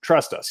second.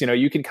 Trust us.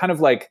 You can kind of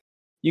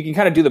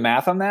do the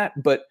math on that.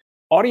 But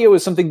audio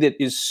is something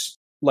that is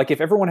like,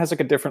 if everyone has like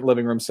a different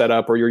living room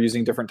setup, or you're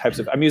using different types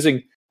of, I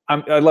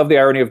love the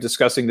irony of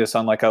discussing this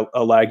on like a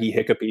laggy,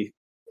 hiccupy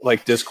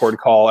like Discord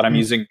call, and I'm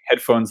using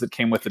headphones that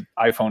came with the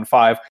iPhone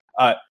 5.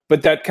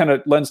 But that kind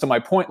of lends to my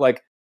point.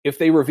 Like if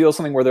they reveal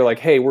something where they're like,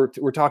 hey, we're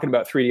talking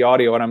about 3D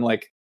audio, and I'm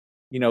like,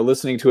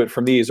 listening to it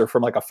from these or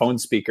from like a phone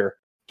speaker,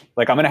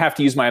 like I'm going to have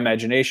to use my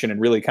imagination and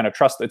really kind of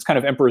trust. It's kind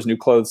of Emperor's New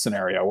Clothes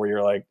scenario where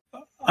you're like,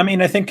 I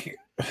mean, I think,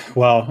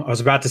 well, I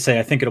was about to say,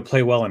 I think it'll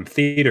play well in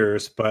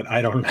theaters, but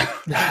I don't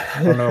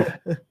know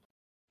if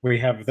we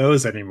have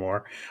those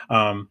anymore.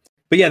 But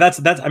yeah, that's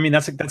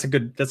a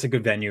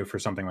good venue for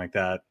something like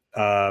that.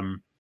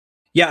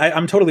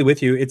 I'm totally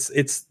with you. This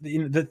is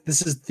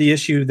the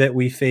issue that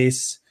we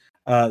face,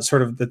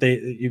 sort of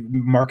that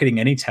marketing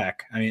any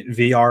tech. I mean,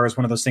 VR is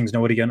one of those things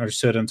nobody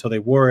understood until they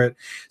wore it.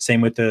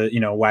 Same with the,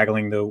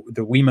 waggling the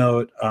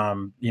Wiimote,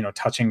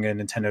 touching a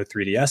Nintendo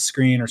 3DS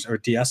screen or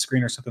DS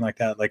screen or something like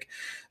that. Like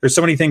there's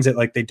so many things that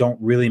like they don't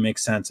really make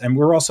sense. And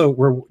we're going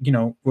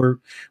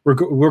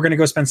to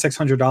go spend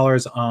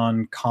 $600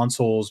 on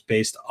consoles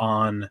based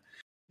on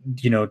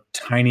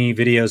tiny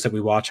videos that we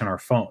watch on our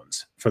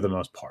phones for the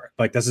most part.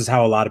 Like this is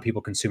how a lot of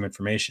people consume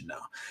information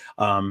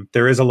now.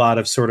 There is a lot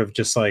of sort of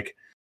just like,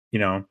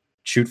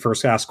 shoot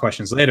first, ask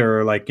questions later,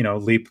 or like,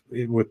 leap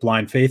with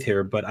blind faith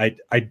here. But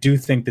I do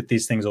think that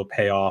these things will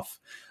pay off,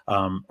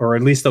 or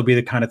at least they'll be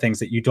the kind of things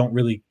that you don't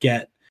really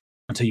get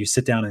until you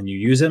sit down and you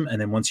use them. And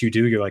then once you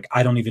do, you're like,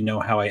 I don't even know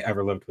how I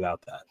ever lived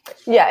without that.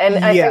 Yeah,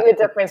 and I think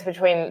the difference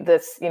between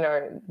this,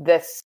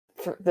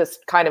 this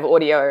kind of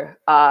audio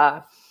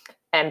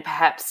and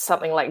perhaps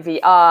something like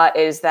VR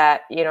is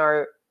that,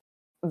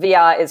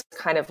 VR is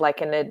kind of like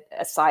a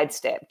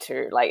sidestep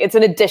to, like, it's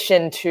an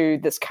addition to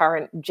this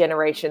current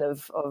generation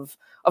of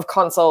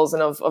consoles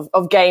and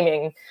of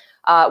gaming.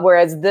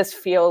 Whereas this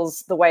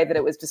feels, the way that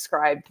it was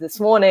described this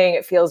morning,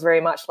 it feels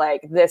very much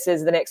like this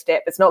is the next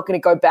step. It's not going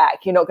to go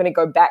back. You're not going to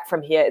go back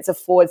from here. It's a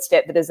forward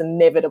step that is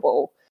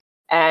inevitable.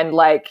 And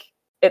like,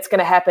 it's going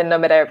to happen no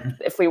matter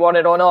if we want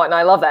it or not. And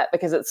I love that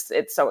because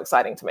it's so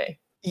exciting to me.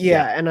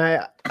 Yeah. And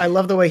I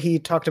love the way he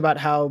talked about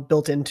how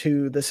built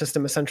into the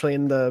system, essentially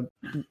in the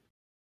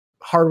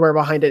hardware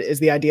behind it, is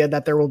the idea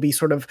that there will be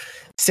sort of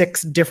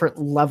 6 different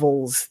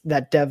levels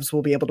that devs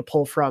will be able to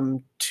pull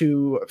from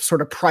to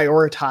sort of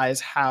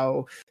prioritize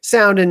how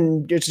sound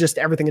and it's just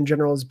everything in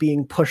general is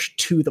being pushed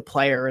to the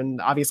player. And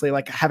obviously,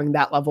 like, having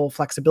that level of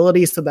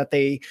flexibility so that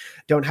they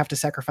don't have to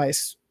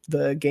sacrifice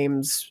the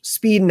game's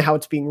speed and how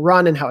it's being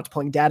run and how it's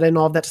pulling data and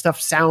all of that stuff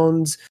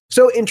sounds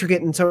so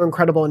intricate and so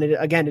incredible. And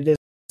it is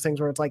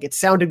things where it's like, it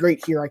sounded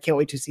great here. I can't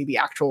wait to see the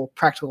actual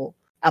practical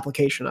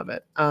application of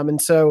it.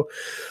 And so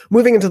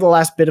moving into the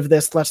last bit of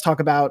this, let's talk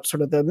about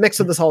sort of the mix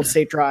of the solid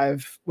state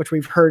drive, which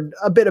we've heard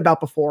a bit about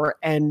before,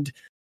 and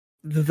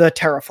the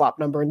teraflop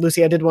number. And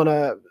Lucy, I did want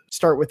to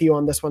start with you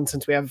on this one,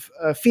 since we have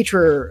a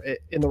feature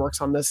in the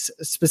works on this,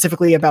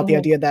 specifically about the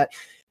idea that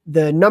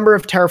the number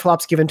of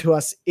teraflops given to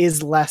us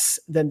is less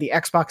than the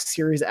Xbox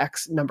Series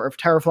X number of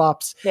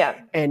teraflops. Yeah.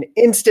 And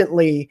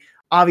instantly,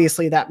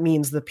 obviously, that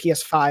means the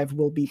PS5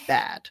 will be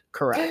bad,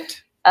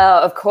 correct?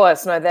 Of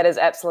course. No, that is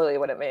absolutely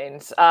what it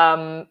means.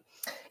 Yeah,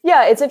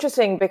 it's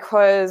interesting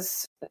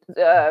because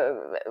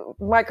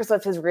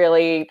Microsoft has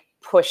really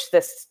pushed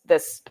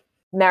this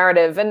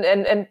narrative,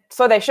 and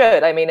so they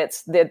should. I mean,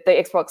 it's the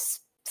Xbox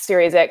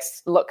Series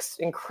X looks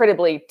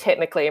incredibly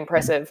technically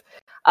impressive.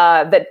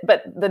 But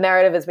the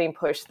narrative has been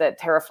pushed that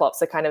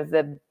teraflops are kind of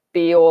the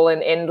be-all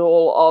and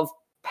end-all of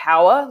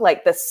power,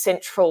 like the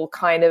central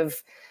kind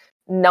of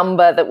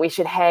number that we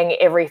should hang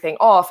everything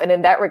off. And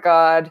in that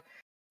regard,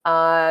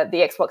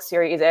 the Xbox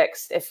Series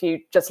X, if you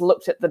just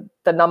looked at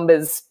the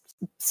numbers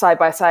side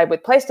by side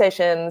with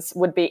PlayStation's,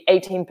 would be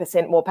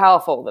 18% more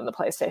powerful than the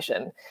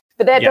PlayStation.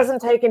 But that doesn't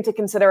take into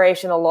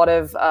consideration a lot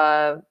of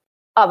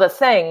other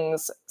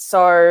things.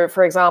 So,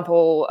 for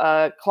example,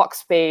 clock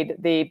speed,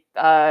 the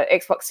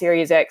Xbox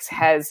Series X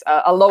has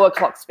a lower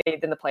clock speed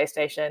than the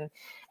PlayStation.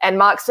 And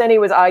Mark Cerny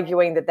was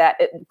arguing that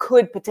it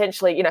could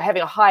potentially,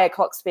 having a higher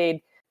clock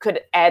speed could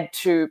add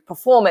to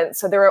performance.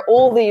 So there are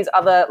all these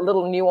other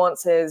little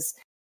nuances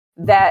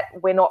that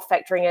we're not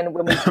factoring in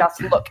when we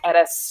just look at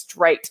a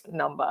straight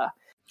number.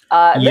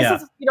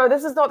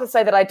 This is not to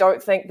say that I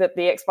don't think that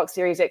the Xbox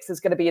Series X is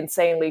going to be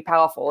insanely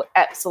powerful. It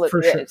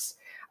absolutely is.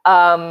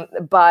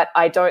 But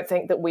I don't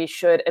think that we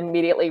should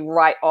immediately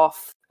write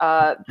off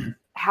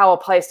how a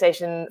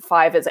PlayStation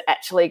 5 is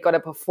actually going to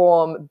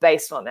perform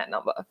based on that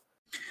number.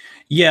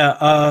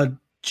 Yeah,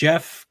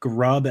 Jeff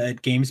Grubb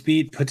at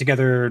GamesBeat put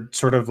together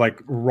sort of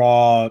like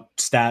raw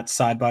stats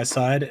side by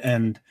side.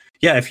 And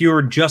yeah, if you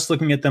were just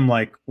looking at them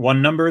like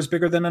one number is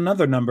bigger than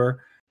another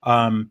number,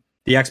 the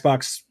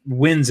Xbox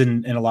wins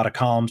in a lot of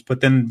columns. But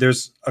then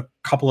there's a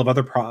couple of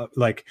other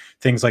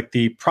things like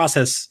the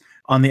process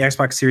on the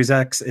Xbox Series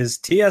X is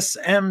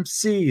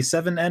TSMC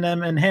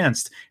 7nm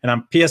enhanced, and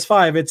on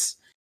PS5 it's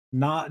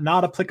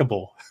not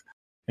applicable.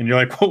 And you're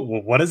like, well,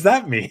 what does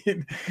that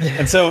mean?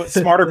 And so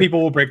smarter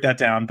people will break that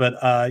down. But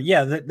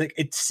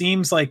it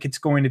seems like it's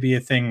going to be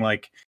a thing.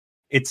 Like,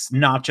 it's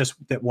not just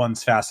that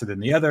one's faster than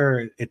the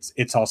other.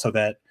 It's also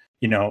that,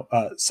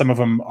 some of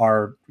them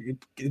are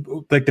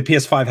like the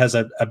PS5 has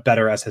a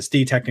better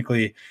SSD,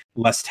 technically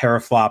less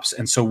teraflops.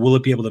 And so will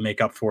it be able to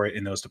make up for it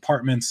in those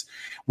departments?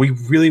 We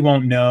really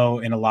won't know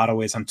in a lot of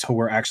ways until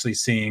we're actually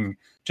seeing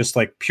just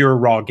like pure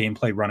raw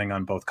gameplay running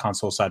on both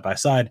consoles side by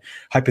side,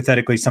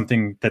 hypothetically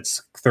something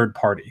that's third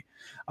party.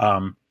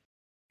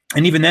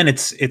 And even then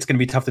it's going to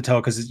be tough to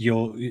tell because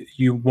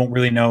you won't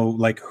really know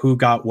like who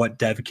got what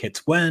dev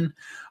kits when.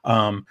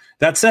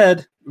 That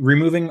said,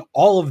 removing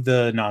all of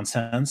the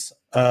nonsense,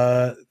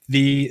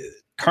 the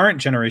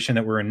current generation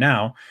that we're in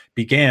now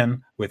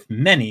began with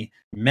many,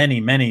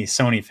 many, many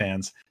Sony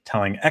fans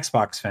telling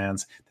Xbox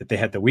fans that they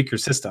had the weaker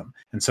system.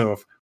 And so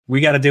if we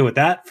got to deal with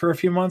that for a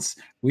few months,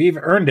 we've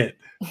earned it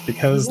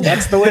because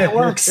that's the way it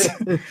works.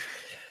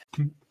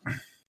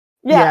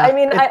 Yeah, I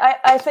mean,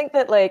 I think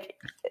that, like,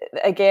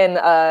 again,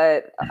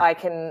 I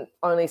can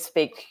only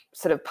speak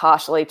sort of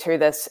partially to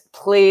this.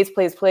 Please,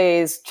 please,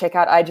 please check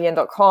out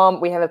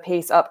IGN.com. We have a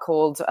piece up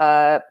called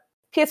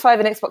PS5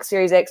 and Xbox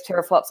Series X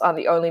teraflops aren't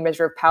the only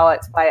measure of power.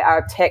 It's by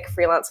our tech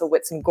freelancer,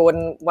 Whitson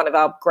Gordon, one of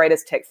our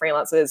greatest tech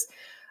freelancers.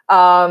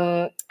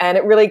 And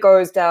it really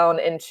goes down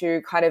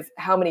into kind of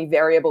how many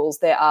variables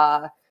there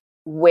are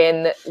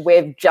when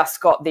we've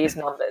just got these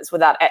numbers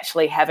without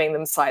actually having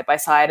them side by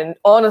side. And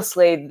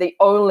honestly, the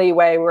only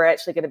way we're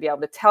actually going to be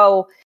able to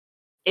tell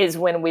is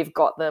when we've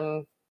got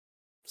them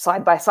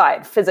side by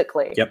side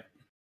physically. Yep.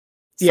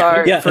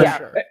 For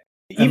sure.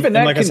 Even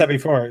that, like I said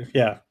before,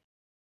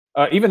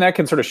 even that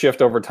can sort of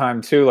shift over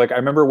time too. Like I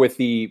remember with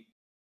the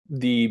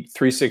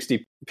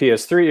 360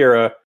 PS3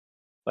 era,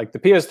 like the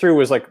PS3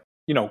 was like,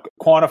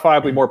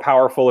 quantifiably more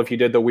powerful if you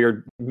did the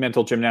weird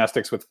mental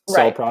gymnastics with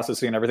cell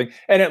processing and everything.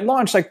 And at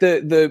launch, like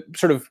the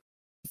sort of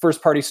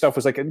first party stuff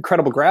was like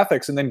incredible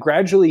graphics, and then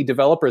gradually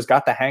developers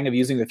got the hang of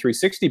using the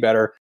 360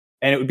 better,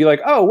 and it would be like,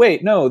 oh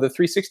wait, no, the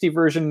 360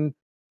 version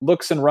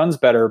looks and runs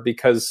better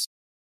because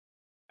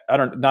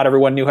not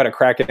everyone knew how to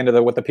crack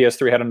into what the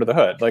PS3 had under the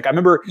hood. Like I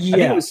remember, I think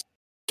it was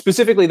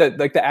specifically the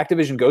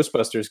Activision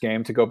Ghostbusters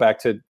game, to go back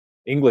to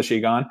English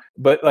Egon,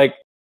 but like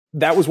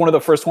that was one of the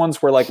first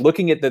ones where like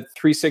looking at the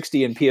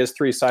 360 and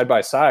PS3 side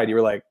by side, you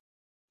were like,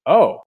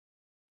 oh,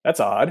 that's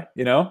odd,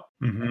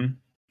 Mm-hmm.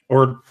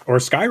 Or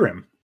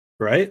Skyrim,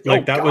 right?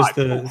 Like that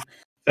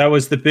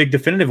was the big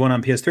definitive one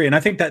on PS3, and I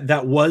think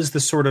that was the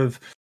sort of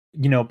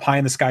pie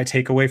in the sky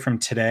takeaway from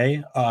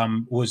today,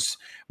 was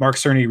Mark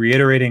Cerny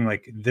reiterating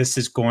like this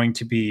is going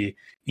to be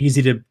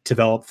easy to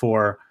develop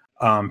for.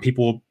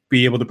 People will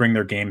be able to bring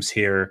their games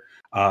here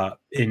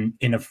in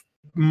a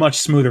much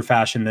smoother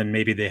fashion than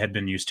maybe they had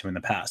been used to in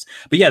the past.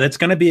 But yeah, that's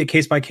going to be a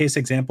case by case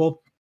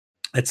example.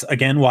 It's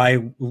again why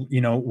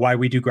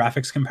we do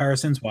graphics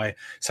comparisons, why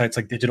sites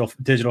like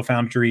Digital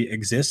Foundry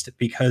exist,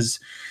 because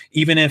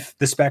even if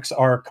the specs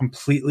are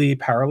completely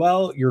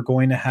parallel, you're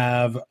going to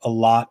have a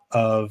lot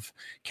of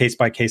case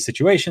by case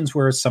situations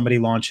where somebody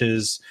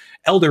launches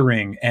Elder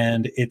Ring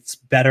and it's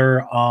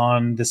better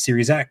on the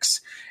Series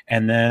X,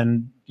 and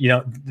then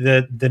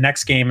the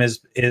next game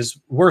is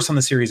worse on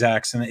the Series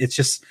X, and it's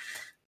just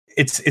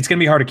it's going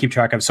to be hard to keep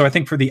track of. So I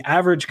think for the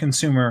average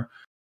consumer,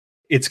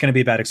 it's going to be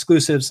about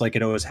exclusives like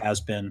it always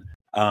has been.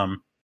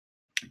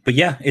 But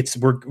yeah,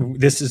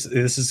 this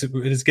is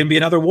going to be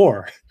another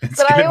war.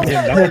 I also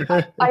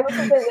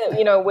think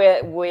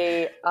that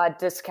we are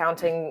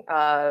discounting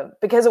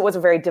because it was a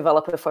very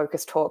developer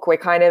focused talk. We're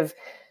kind of,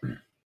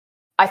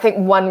 I think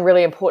one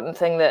really important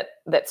thing that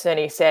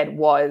Cerny said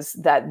was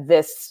that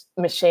this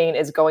machine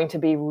is going to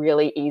be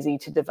really easy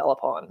to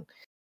develop on.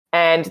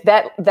 And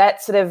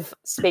that sort of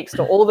speaks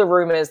to all the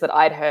rumors that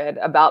I'd heard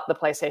about the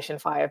PlayStation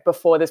 5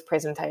 before this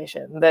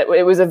presentation, that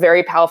it was a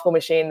very powerful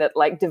machine that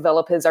like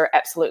developers are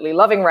absolutely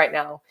loving right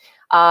now.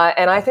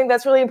 And I think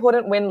that's really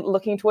important when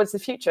looking towards the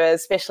future,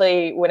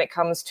 especially when it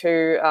comes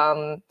to,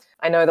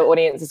 I know the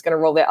audience is going to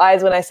roll their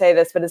eyes when I say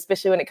this, but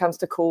especially when it comes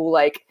to cool,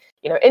 like,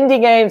 indie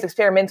games,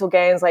 experimental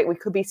games, like we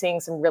could be seeing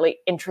some really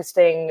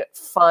interesting,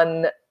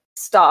 fun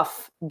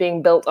stuff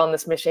being built on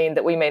this machine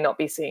that we may not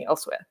be seeing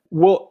elsewhere.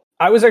 Well,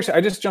 I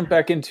just jumped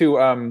back into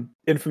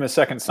Infamous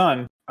Second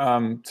Son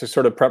to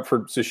sort of prep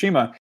for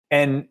Tsushima.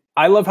 And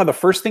I love how the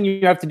first thing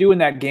you have to do in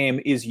that game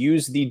is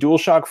use the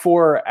DualShock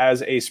 4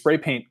 as a spray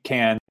paint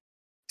can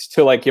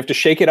to like, you have to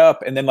shake it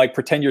up and then like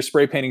pretend you're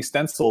spray painting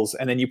stencils.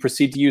 And then you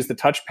proceed to use the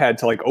touchpad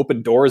to like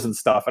open doors and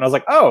stuff. And I was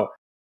like, oh,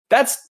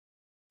 that's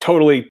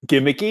totally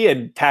gimmicky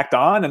and tacked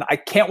on. And I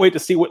can't wait to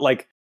see what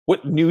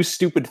new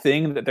stupid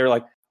thing that they're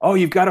like, oh,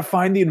 you've got to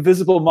find the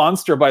invisible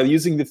monster by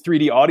using the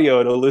 3D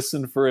audio to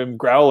listen for him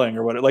growling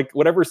or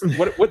whatever.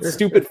 What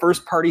stupid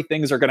first party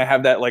things are going to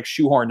have that like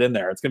shoehorned in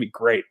there? It's going to be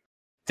great.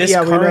 This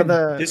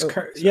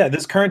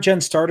current gen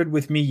started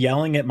with me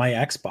yelling at my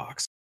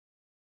Xbox.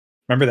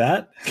 Remember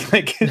that?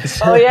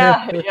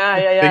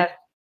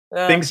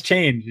 Things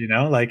change,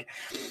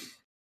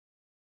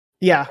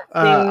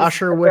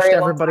 Usher wished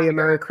everybody a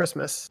Merry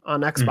Christmas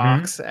on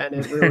Xbox, and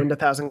it ruined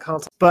 1,000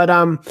 consoles. But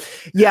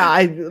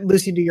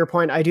Lucy, to your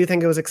point, I do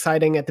think it was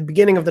exciting. At the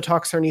beginning of the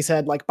talk, Cerny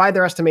said, like, by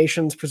their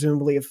estimations,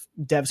 presumably of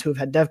devs who have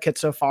had dev kits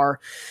so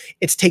far,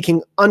 it's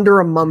taking under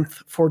a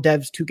month for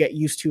devs to get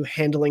used to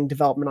handling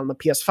development on the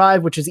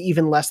PS5, which is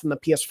even less than the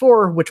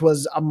PS4, which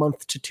was a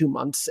month to 2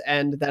 months,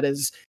 and that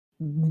is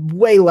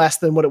way less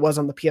than what it was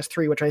on the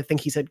PS3, which I think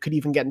he said could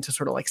even get into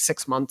sort of like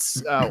 6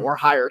 months or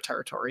higher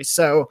territory.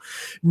 So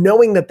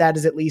knowing that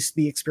is at least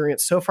the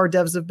experience so far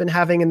devs have been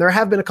having, and there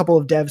have been a couple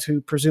of devs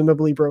who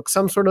presumably broke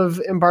some sort of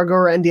embargo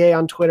or NDA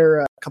on Twitter,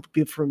 a couple of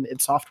people from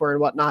id Software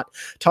and whatnot,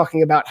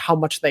 talking about how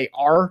much they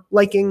are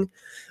liking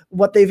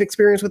what they've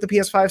experienced with the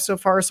PS5 so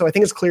far. So I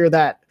think it's clear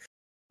that,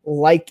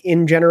 like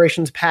in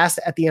generations past,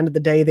 at the end of the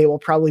day, they will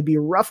probably be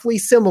roughly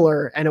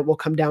similar, and it will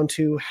come down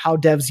to how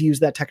devs use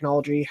that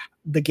technology,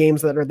 the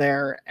games that are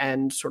there,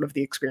 and sort of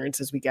the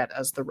experiences we get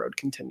as the road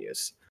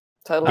continues.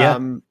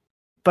 Totally.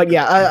 But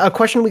yeah, a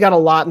question we got a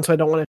lot, and so I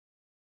don't want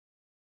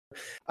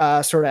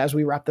to sort of as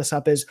we wrap this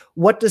up is,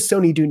 what does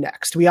Sony do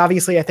next? We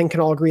obviously, I think, can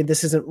all agree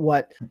this isn't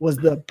what was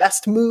the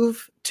best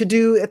move to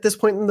do at this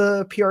point in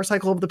the PR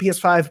cycle of the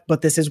PS5,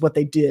 but this is what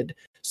they did.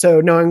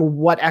 So knowing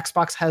what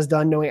Xbox has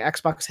done, knowing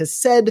Xbox has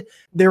said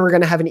they were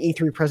going to have an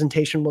E3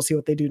 presentation, we'll see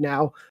what they do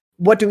now.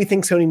 What do we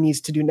think Sony needs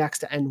to do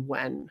next, and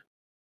when?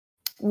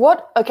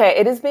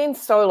 It has been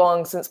so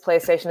long since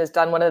PlayStation has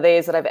done one of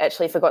these that I've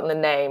actually forgotten the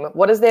name.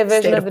 What is their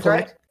version of the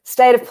Direct?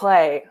 State of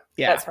Play.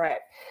 Yeah. That's right.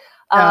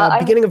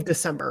 Beginning of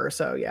December.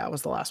 So yeah, it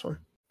was the last one.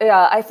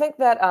 Yeah, I think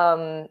that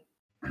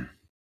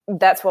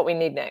that's what we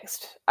need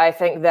next. I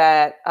think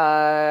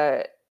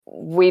that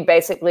we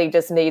basically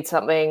just need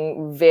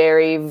something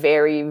very,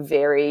 very,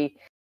 very,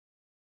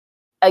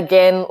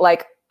 again,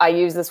 like I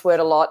use this word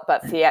a lot,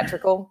 but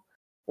theatrical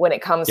when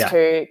it comes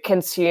to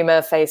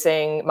consumer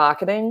facing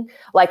marketing.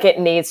 Like it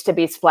needs to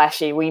be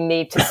splashy. We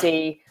need to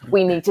see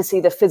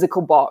the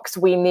physical box.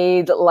 We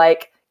need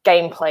like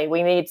gameplay.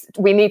 We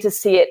need to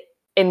see it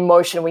in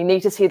motion. We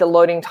need to see the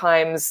loading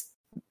times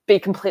be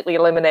completely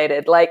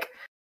eliminated. Like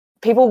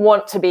people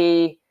want to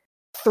be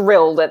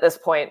thrilled at this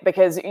point,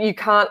 because you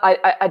can't,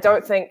 I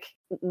don't think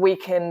we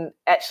can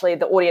actually,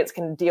 the audience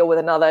can deal with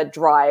another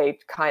dry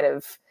kind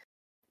of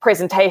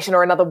presentation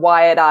or another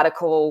Wired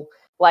article.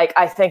 Like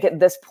I think at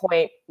this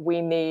point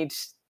we need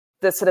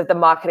the sort of the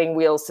marketing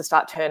wheels to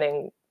start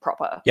turning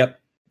proper. Yep.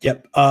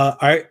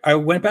 I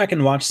went back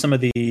and watched some of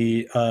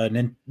the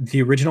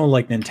original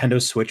like Nintendo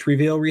Switch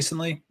reveal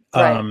recently.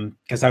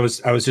 Because I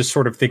was just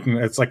sort of thinking,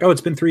 it's like, oh,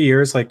 it's been 3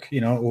 years. Like,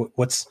 you know,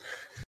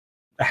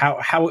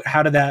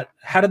 how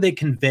did they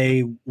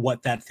convey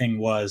what that thing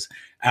was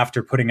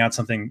after putting out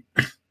something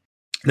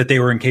that they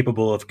were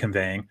incapable of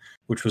conveying,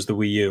 which was the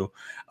Wii U.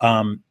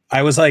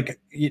 I was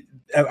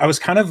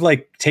kind of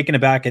like taken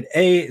aback at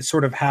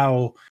sort of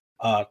how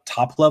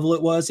top level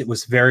it was. It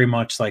was very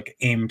much like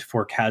aimed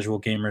for casual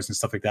gamers and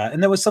stuff like that.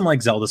 And there was some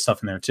like Zelda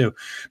stuff in there too.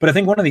 But I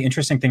think one of the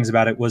interesting things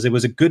about it was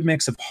a good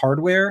mix of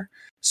hardware,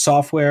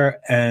 software,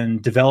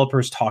 and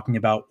developers talking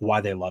about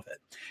why they love it.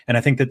 And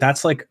I think that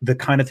that's like the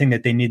kind of thing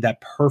that they need that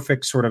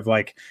perfect sort of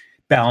like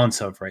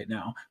balance of right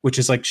now, which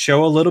is like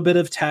show a little bit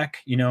of tech,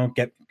 you know,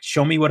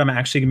 show me what I'm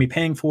actually gonna be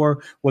paying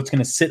for, what's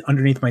gonna sit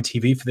underneath my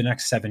TV for the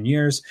next 7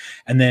 years,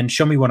 and then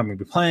show me what I'm gonna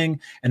be playing,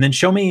 and then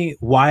show me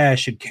why I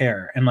should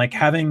care. And like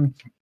having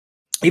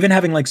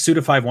like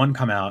Suda51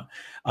 come out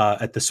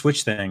at the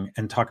Switch thing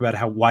and talk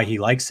about why he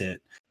likes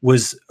it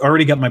was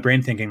already got my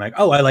brain thinking like,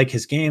 oh, I like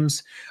his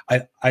games.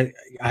 I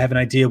have an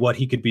idea what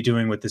he could be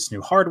doing with this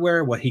new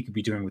hardware, what he could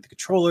be doing with the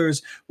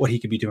controllers, what he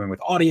could be doing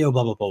with audio,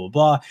 blah, blah, blah, blah,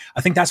 blah.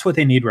 I think that's what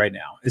they need right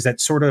now, is that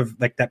sort of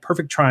like that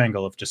perfect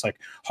triangle of just like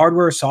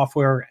hardware,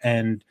 software,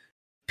 and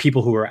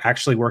people who are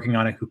actually working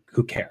on it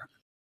who care.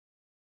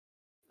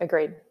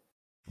 Agreed.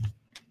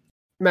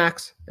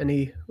 Max,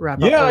 any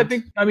wrap up? Yeah,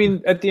 I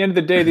mean, at the end of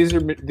the day,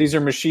 these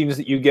are machines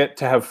that you get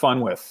to have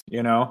fun with,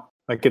 you know?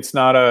 Like it's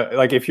not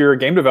like if you're a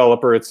game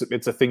developer, it's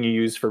a thing you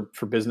use for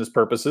business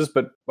purposes,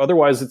 but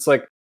otherwise it's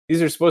like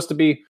these are supposed to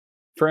be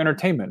for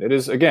entertainment. It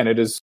is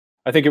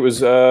I think it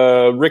was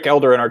Rick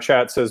Elder in our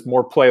chat says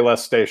more play,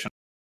 less station.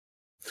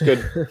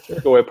 Good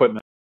way of putting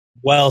it.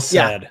 Well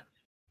said.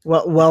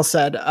 Yeah. Well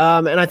said.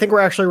 And I think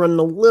we're actually running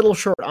a little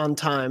short on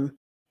time,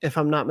 if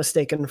I'm not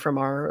mistaken, from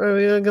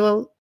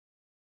our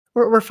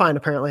we're fine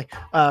apparently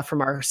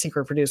from our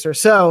secret producer.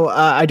 So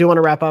I do want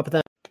to wrap up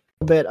then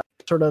a bit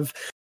sort of.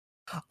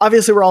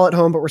 Obviously, we're all at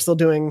home, but we're still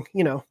doing,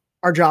 you know,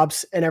 our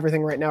jobs and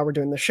everything right now. We're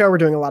doing the show. We're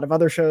doing a lot of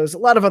other shows, a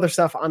lot of other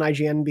stuff on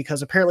IGN,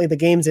 because apparently the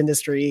games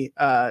industry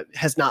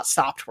has not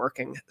stopped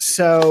working.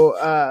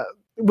 So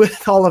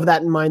with all of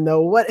that in mind,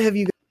 though, what have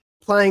you been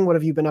playing? What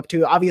have you been up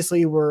to?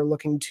 Obviously, we're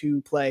looking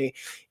to play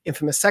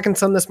Infamous Second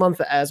Son this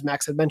month, as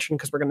Max had mentioned,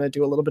 because we're going to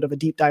do a little bit of a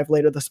deep dive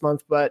later this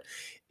month. But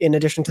in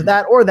addition to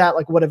that,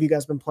 like, what have you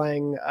guys been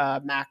playing?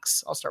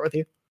 Max, I'll start with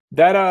you.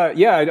 That, I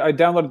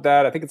downloaded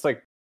that. I think it's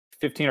like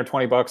 $15 or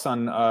 $20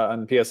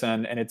 on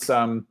PSN, and it's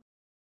the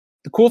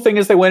cool thing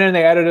is they went in and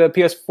they added a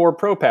PS4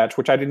 Pro patch,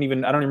 which I don't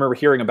even remember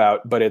hearing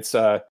about, but it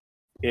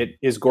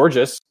is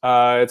gorgeous.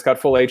 It's got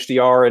full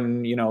HDR,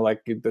 and you know,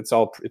 like it's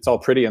all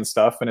pretty and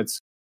stuff, and it's,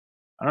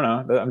 I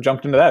don't know, I'm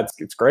jumped into that.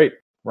 It's great.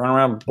 Running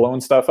around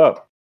blowing stuff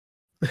up.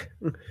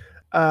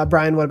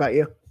 Brian, what about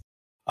you?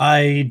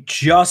 I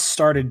just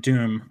started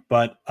Doom,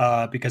 but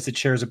because it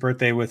shares a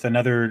birthday with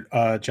another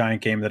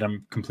giant game that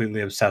I'm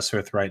completely obsessed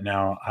with right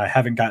now, I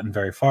haven't gotten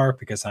very far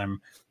because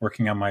I'm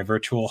working on my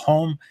virtual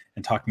home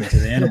and talking to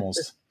the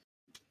animals.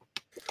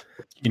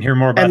 You can hear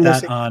more about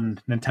that on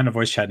Nintendo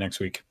Voice Chat next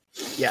week.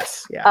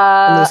 Yes, yeah.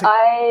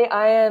 I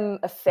am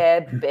a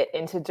fair bit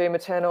into Doom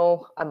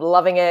Eternal. I'm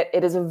loving it.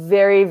 It is a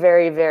very,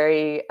 very,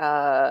 very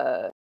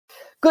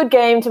good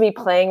game to be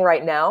playing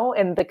right now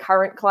in the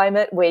current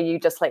climate, where you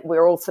just like,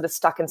 we're all sort of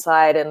stuck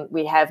inside and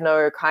we have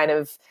no kind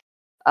of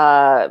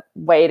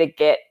way to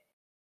get,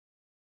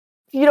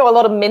 you know, a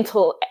lot of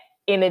mental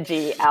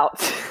energy out.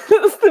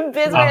 That's the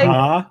best way I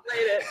can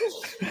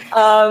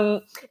explain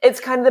it.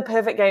 It's kind of the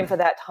perfect game for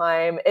that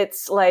time.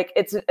 It's like,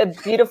 it's a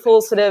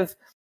beautiful sort of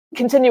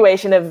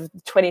continuation of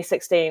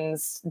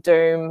 2016's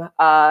Doom.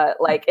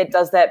 Like it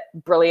does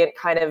that brilliant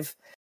kind of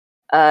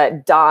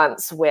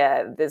dance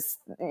where there's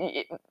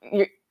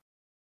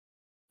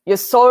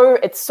it's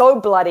so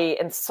bloody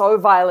and so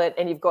violent,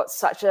 and you've got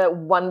such a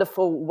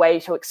wonderful way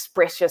to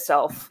express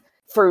yourself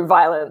through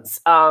violence.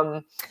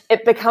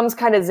 It becomes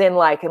kind of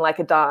zen-like and like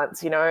a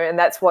dance, you know, and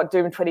that's what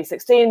Doom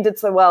 2016 did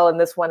so well, and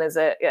this one is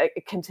a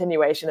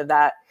continuation of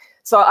that.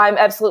 So I'm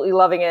absolutely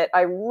loving it.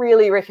 I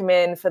really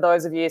recommend for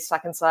those of you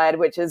stuck inside,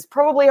 which is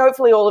probably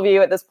hopefully all of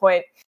you at this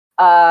point,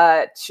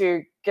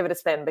 to give it a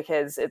spin,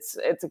 because it's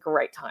a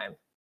great time.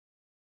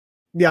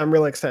 Yeah, I'm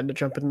really excited to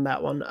jump into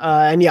that one.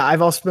 And yeah,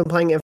 I've also been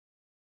playing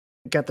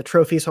get the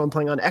trophy, so I'm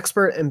playing on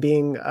expert and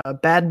being a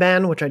bad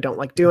man, which I don't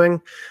like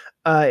doing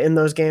in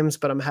those games,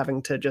 but I'm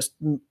having to just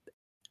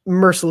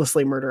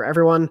mercilessly murder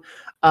everyone.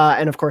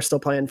 And of course, still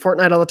playing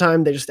Fortnite all the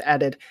time. They just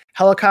added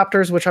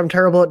helicopters, which I'm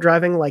terrible at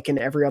driving, like in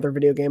every other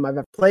video game I've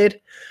ever played.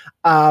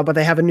 But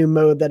they have a new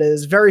mode that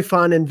is very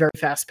fun and very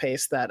fast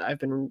paced that I've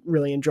been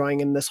really enjoying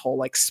in this whole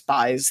like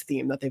spies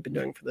theme that they've been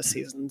doing for this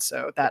season.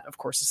 So that, of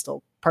course, is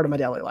still part of my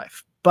daily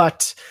life.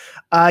 But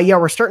yeah,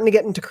 we're starting to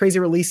get into crazy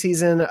release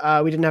season.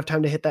 We didn't have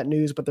time to hit that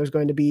news, but there's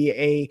going to be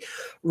a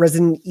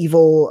Resident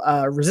Evil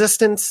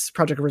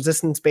Project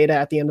Resistance beta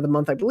at the end of the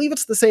month. I believe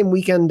it's the same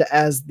weekend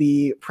as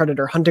the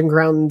Predator Hunting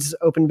Grounds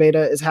open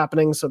beta is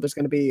happening. So there's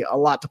going to be a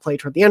lot to play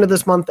toward the end of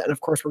this month. And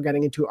of course, we're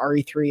getting into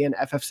RE3 and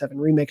FF7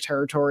 remake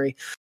territory.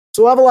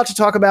 So we'll have a lot to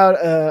talk about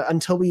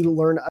until we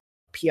learn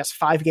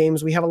PS5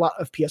 games. We have a lot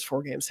of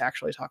PS4 games to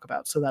actually talk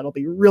about, so that'll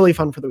be really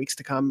fun for the weeks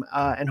to come,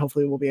 and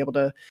hopefully we'll be able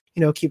to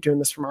keep doing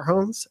this from our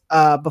homes.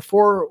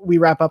 Before we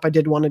wrap up, I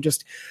did want to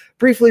just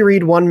briefly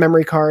read one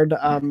memory card.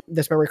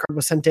 This memory card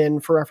was sent in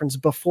for reference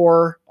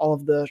before all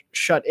of the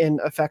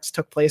shut-in effects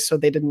took place, so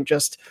they didn't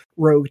just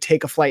rogue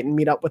take a flight and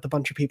meet up with a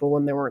bunch of people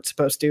when they weren't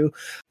supposed to.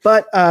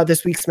 But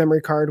this week's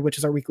memory card, which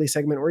is our weekly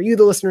segment where you,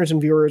 the listeners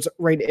and viewers,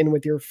 write in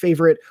with your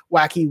favorite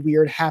wacky,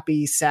 weird,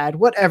 happy, sad,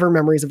 whatever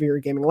memories of your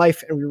gaming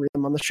life, and we read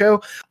them on the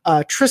show.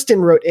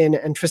 Tristan wrote in,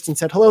 and Tristan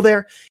said, "Hello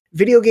there.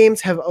 Video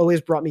games have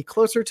always brought me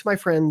closer to my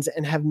friends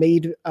and have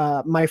made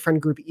my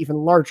friend group even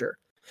larger.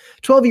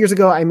 12 years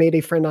ago, I made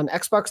a friend on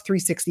Xbox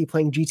 360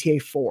 playing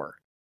GTA 4.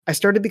 I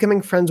started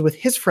becoming friends with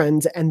his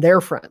friends and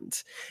their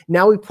friends.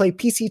 Now we play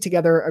PC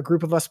together. A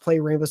group of us play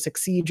Rainbow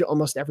Six Siege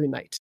almost every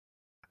night.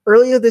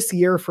 Earlier this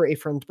year, for a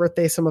friend's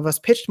birthday, some of us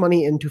pitched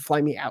money in to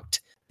fly me out.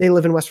 They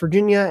live in West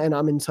Virginia, and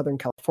I'm in Southern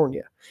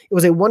California. It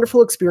was a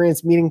wonderful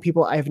experience meeting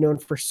people I have known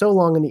for so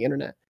long on the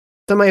internet.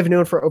 Some I have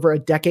known for over a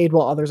decade,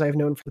 while others I have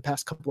known for the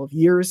past couple of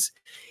years.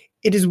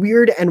 It is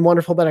weird and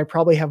wonderful that I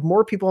probably have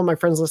more people on my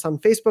friends list on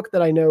Facebook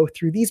that I know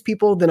through these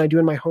people than I do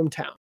in my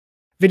hometown.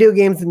 Video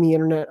games and the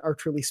internet are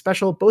truly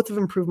special. Both have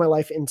improved my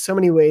life in so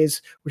many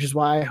ways, which is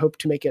why I hope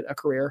to make it a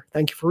career.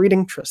 Thank you for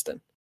reading,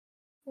 Tristan."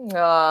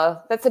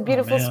 That's a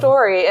beautiful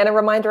story and a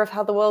reminder of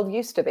how the world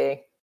used to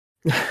be.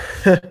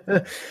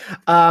 Though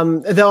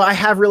I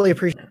have really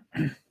appreciated,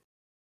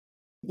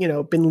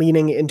 been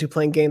leaning into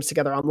playing games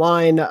together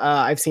online.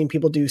 I've seen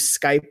people do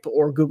Skype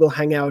or Google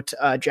Hangout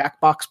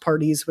Jackbox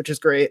parties, which is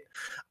great.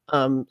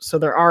 So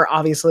there are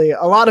obviously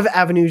a lot of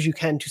avenues you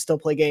can to still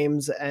play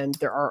games, and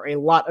there are a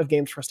lot of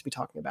games for us to be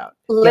talking about.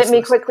 Let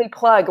me quickly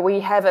plug. We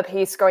have a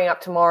piece going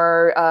up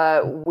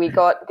tomorrow. We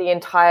got the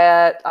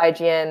entire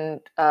IGN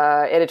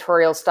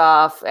editorial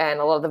staff and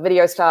a lot of the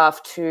video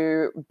staff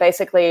to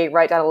basically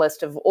write down a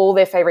list of all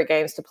their favorite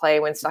games to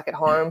play when stuck at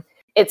home.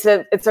 It's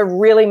a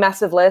really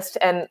massive list,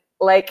 and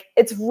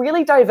it's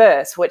really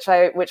diverse, which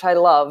I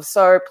love.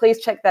 So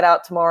please check that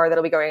out tomorrow.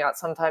 That'll be going out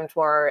sometime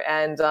tomorrow.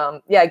 And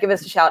give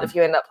us a shout if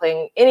you end up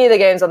playing any of the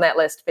games on that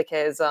list,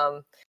 because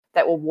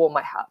that will warm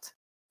my heart.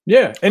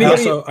 Yeah.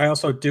 I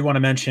also do want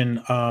to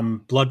mention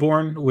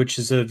Bloodborne, which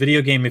is a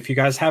video game. If you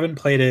guys haven't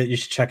played it, you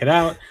should check it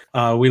out.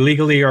 We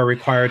legally are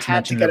required to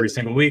mention it every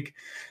single week.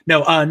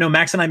 No,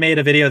 Max and I made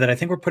a video that I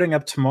think we're putting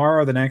up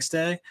tomorrow or the next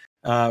day,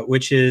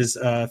 which is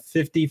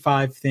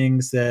 55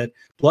 things that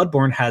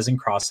Bloodborne has in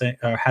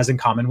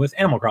common with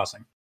Animal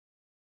Crossing.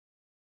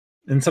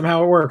 And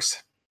somehow it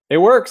works. It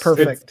works.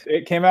 Perfect.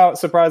 It came out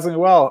surprisingly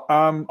well.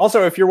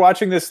 Also, if you're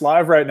watching this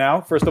live right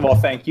now, first of all,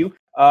 thank you.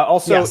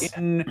 Yes.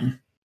 In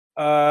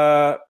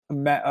at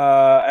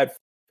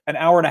an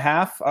hour and a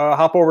half,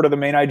 hop over to the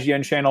main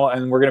IGN channel,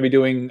 and we're going to be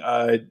doing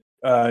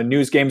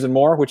News, Games, and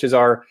More, which is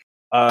our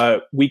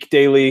week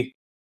daily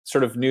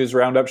sort of news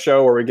roundup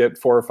show where we get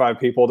 4 or 5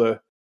 people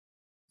to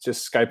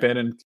just Skype in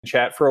and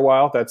chat for a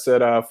while. That's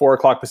at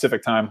 4:00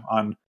 Pacific time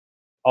on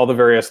all the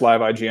various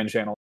live IGN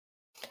channels.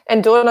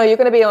 And Dorno, you're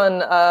going to be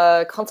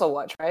on Console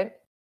Watch, right?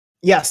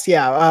 Yes,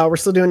 yeah. We're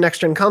still doing Next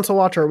Gen Console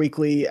Watch, our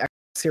weekly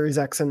Series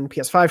X and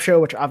PS5 show,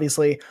 which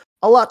obviously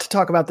a lot to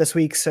talk about this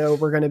week. So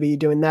we're going to be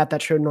doing that.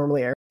 That show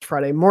normally airs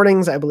Friday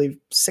mornings, I believe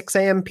 6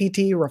 a.m.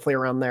 PT, roughly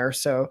around there.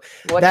 So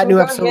that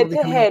new episode will be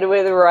coming head to head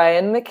with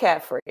Ryan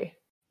McCaffrey.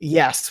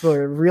 Yes, we'll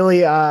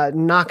really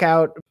knock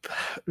out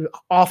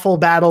awful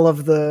battle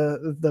of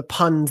the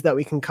puns that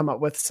we can come up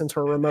with since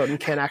we're remote and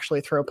can't actually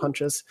throw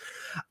punches.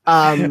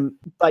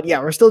 But yeah,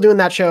 we're still doing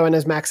that show. And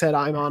as Max said,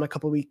 I'm on a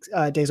couple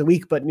days a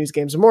week, but News,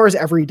 Games, and More is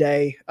every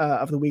day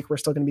of the week. We're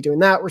still going to be doing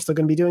that. We're still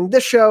going to be doing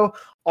this show,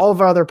 all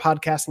of our other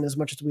podcasts, and as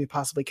much as we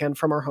possibly can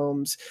from our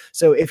homes.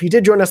 So if you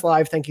did join us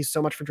live, thank you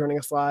so much for joining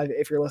us live.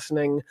 If you're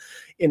listening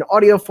in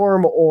audio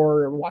form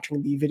or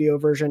watching the video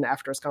version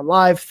after it's gone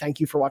live,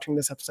 thank you for watching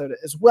this episode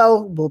as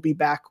well. We'll be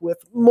back with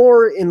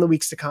more in the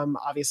weeks to come,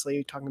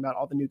 obviously talking about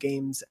all the new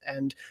games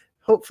and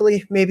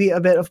hopefully maybe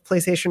a bit of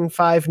PlayStation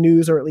 5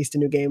 news, or at least a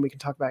new game we can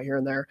talk about here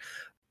and there.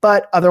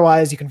 But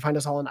otherwise, you can find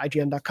us all on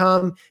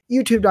IGN.com,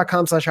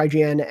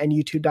 youtube.com/IGN, and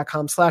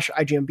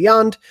youtube.com/IGN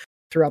Beyond.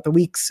 throughout the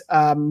weeks.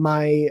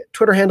 My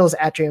Twitter handle is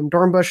at JM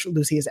Dornbush.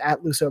 Lucy is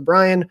at Lucy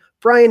O'Brien.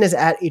 Brian is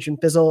at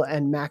Agent Bizzle,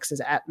 and Max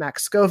is at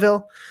Max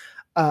Scoville.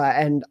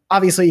 And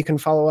obviously you can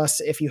follow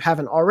us if you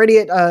haven't already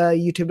at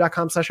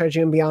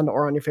youtube.com/IGNBeyond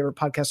or on your favorite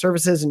podcast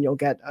services, and you'll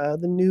get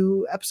the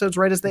new episodes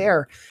right as they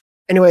air.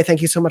 Anyway,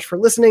 thank you so much for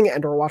listening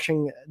and or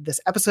watching this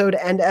episode.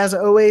 And as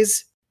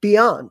always,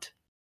 beyond.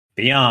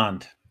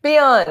 Beyond.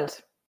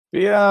 Beyond.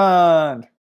 Beyond.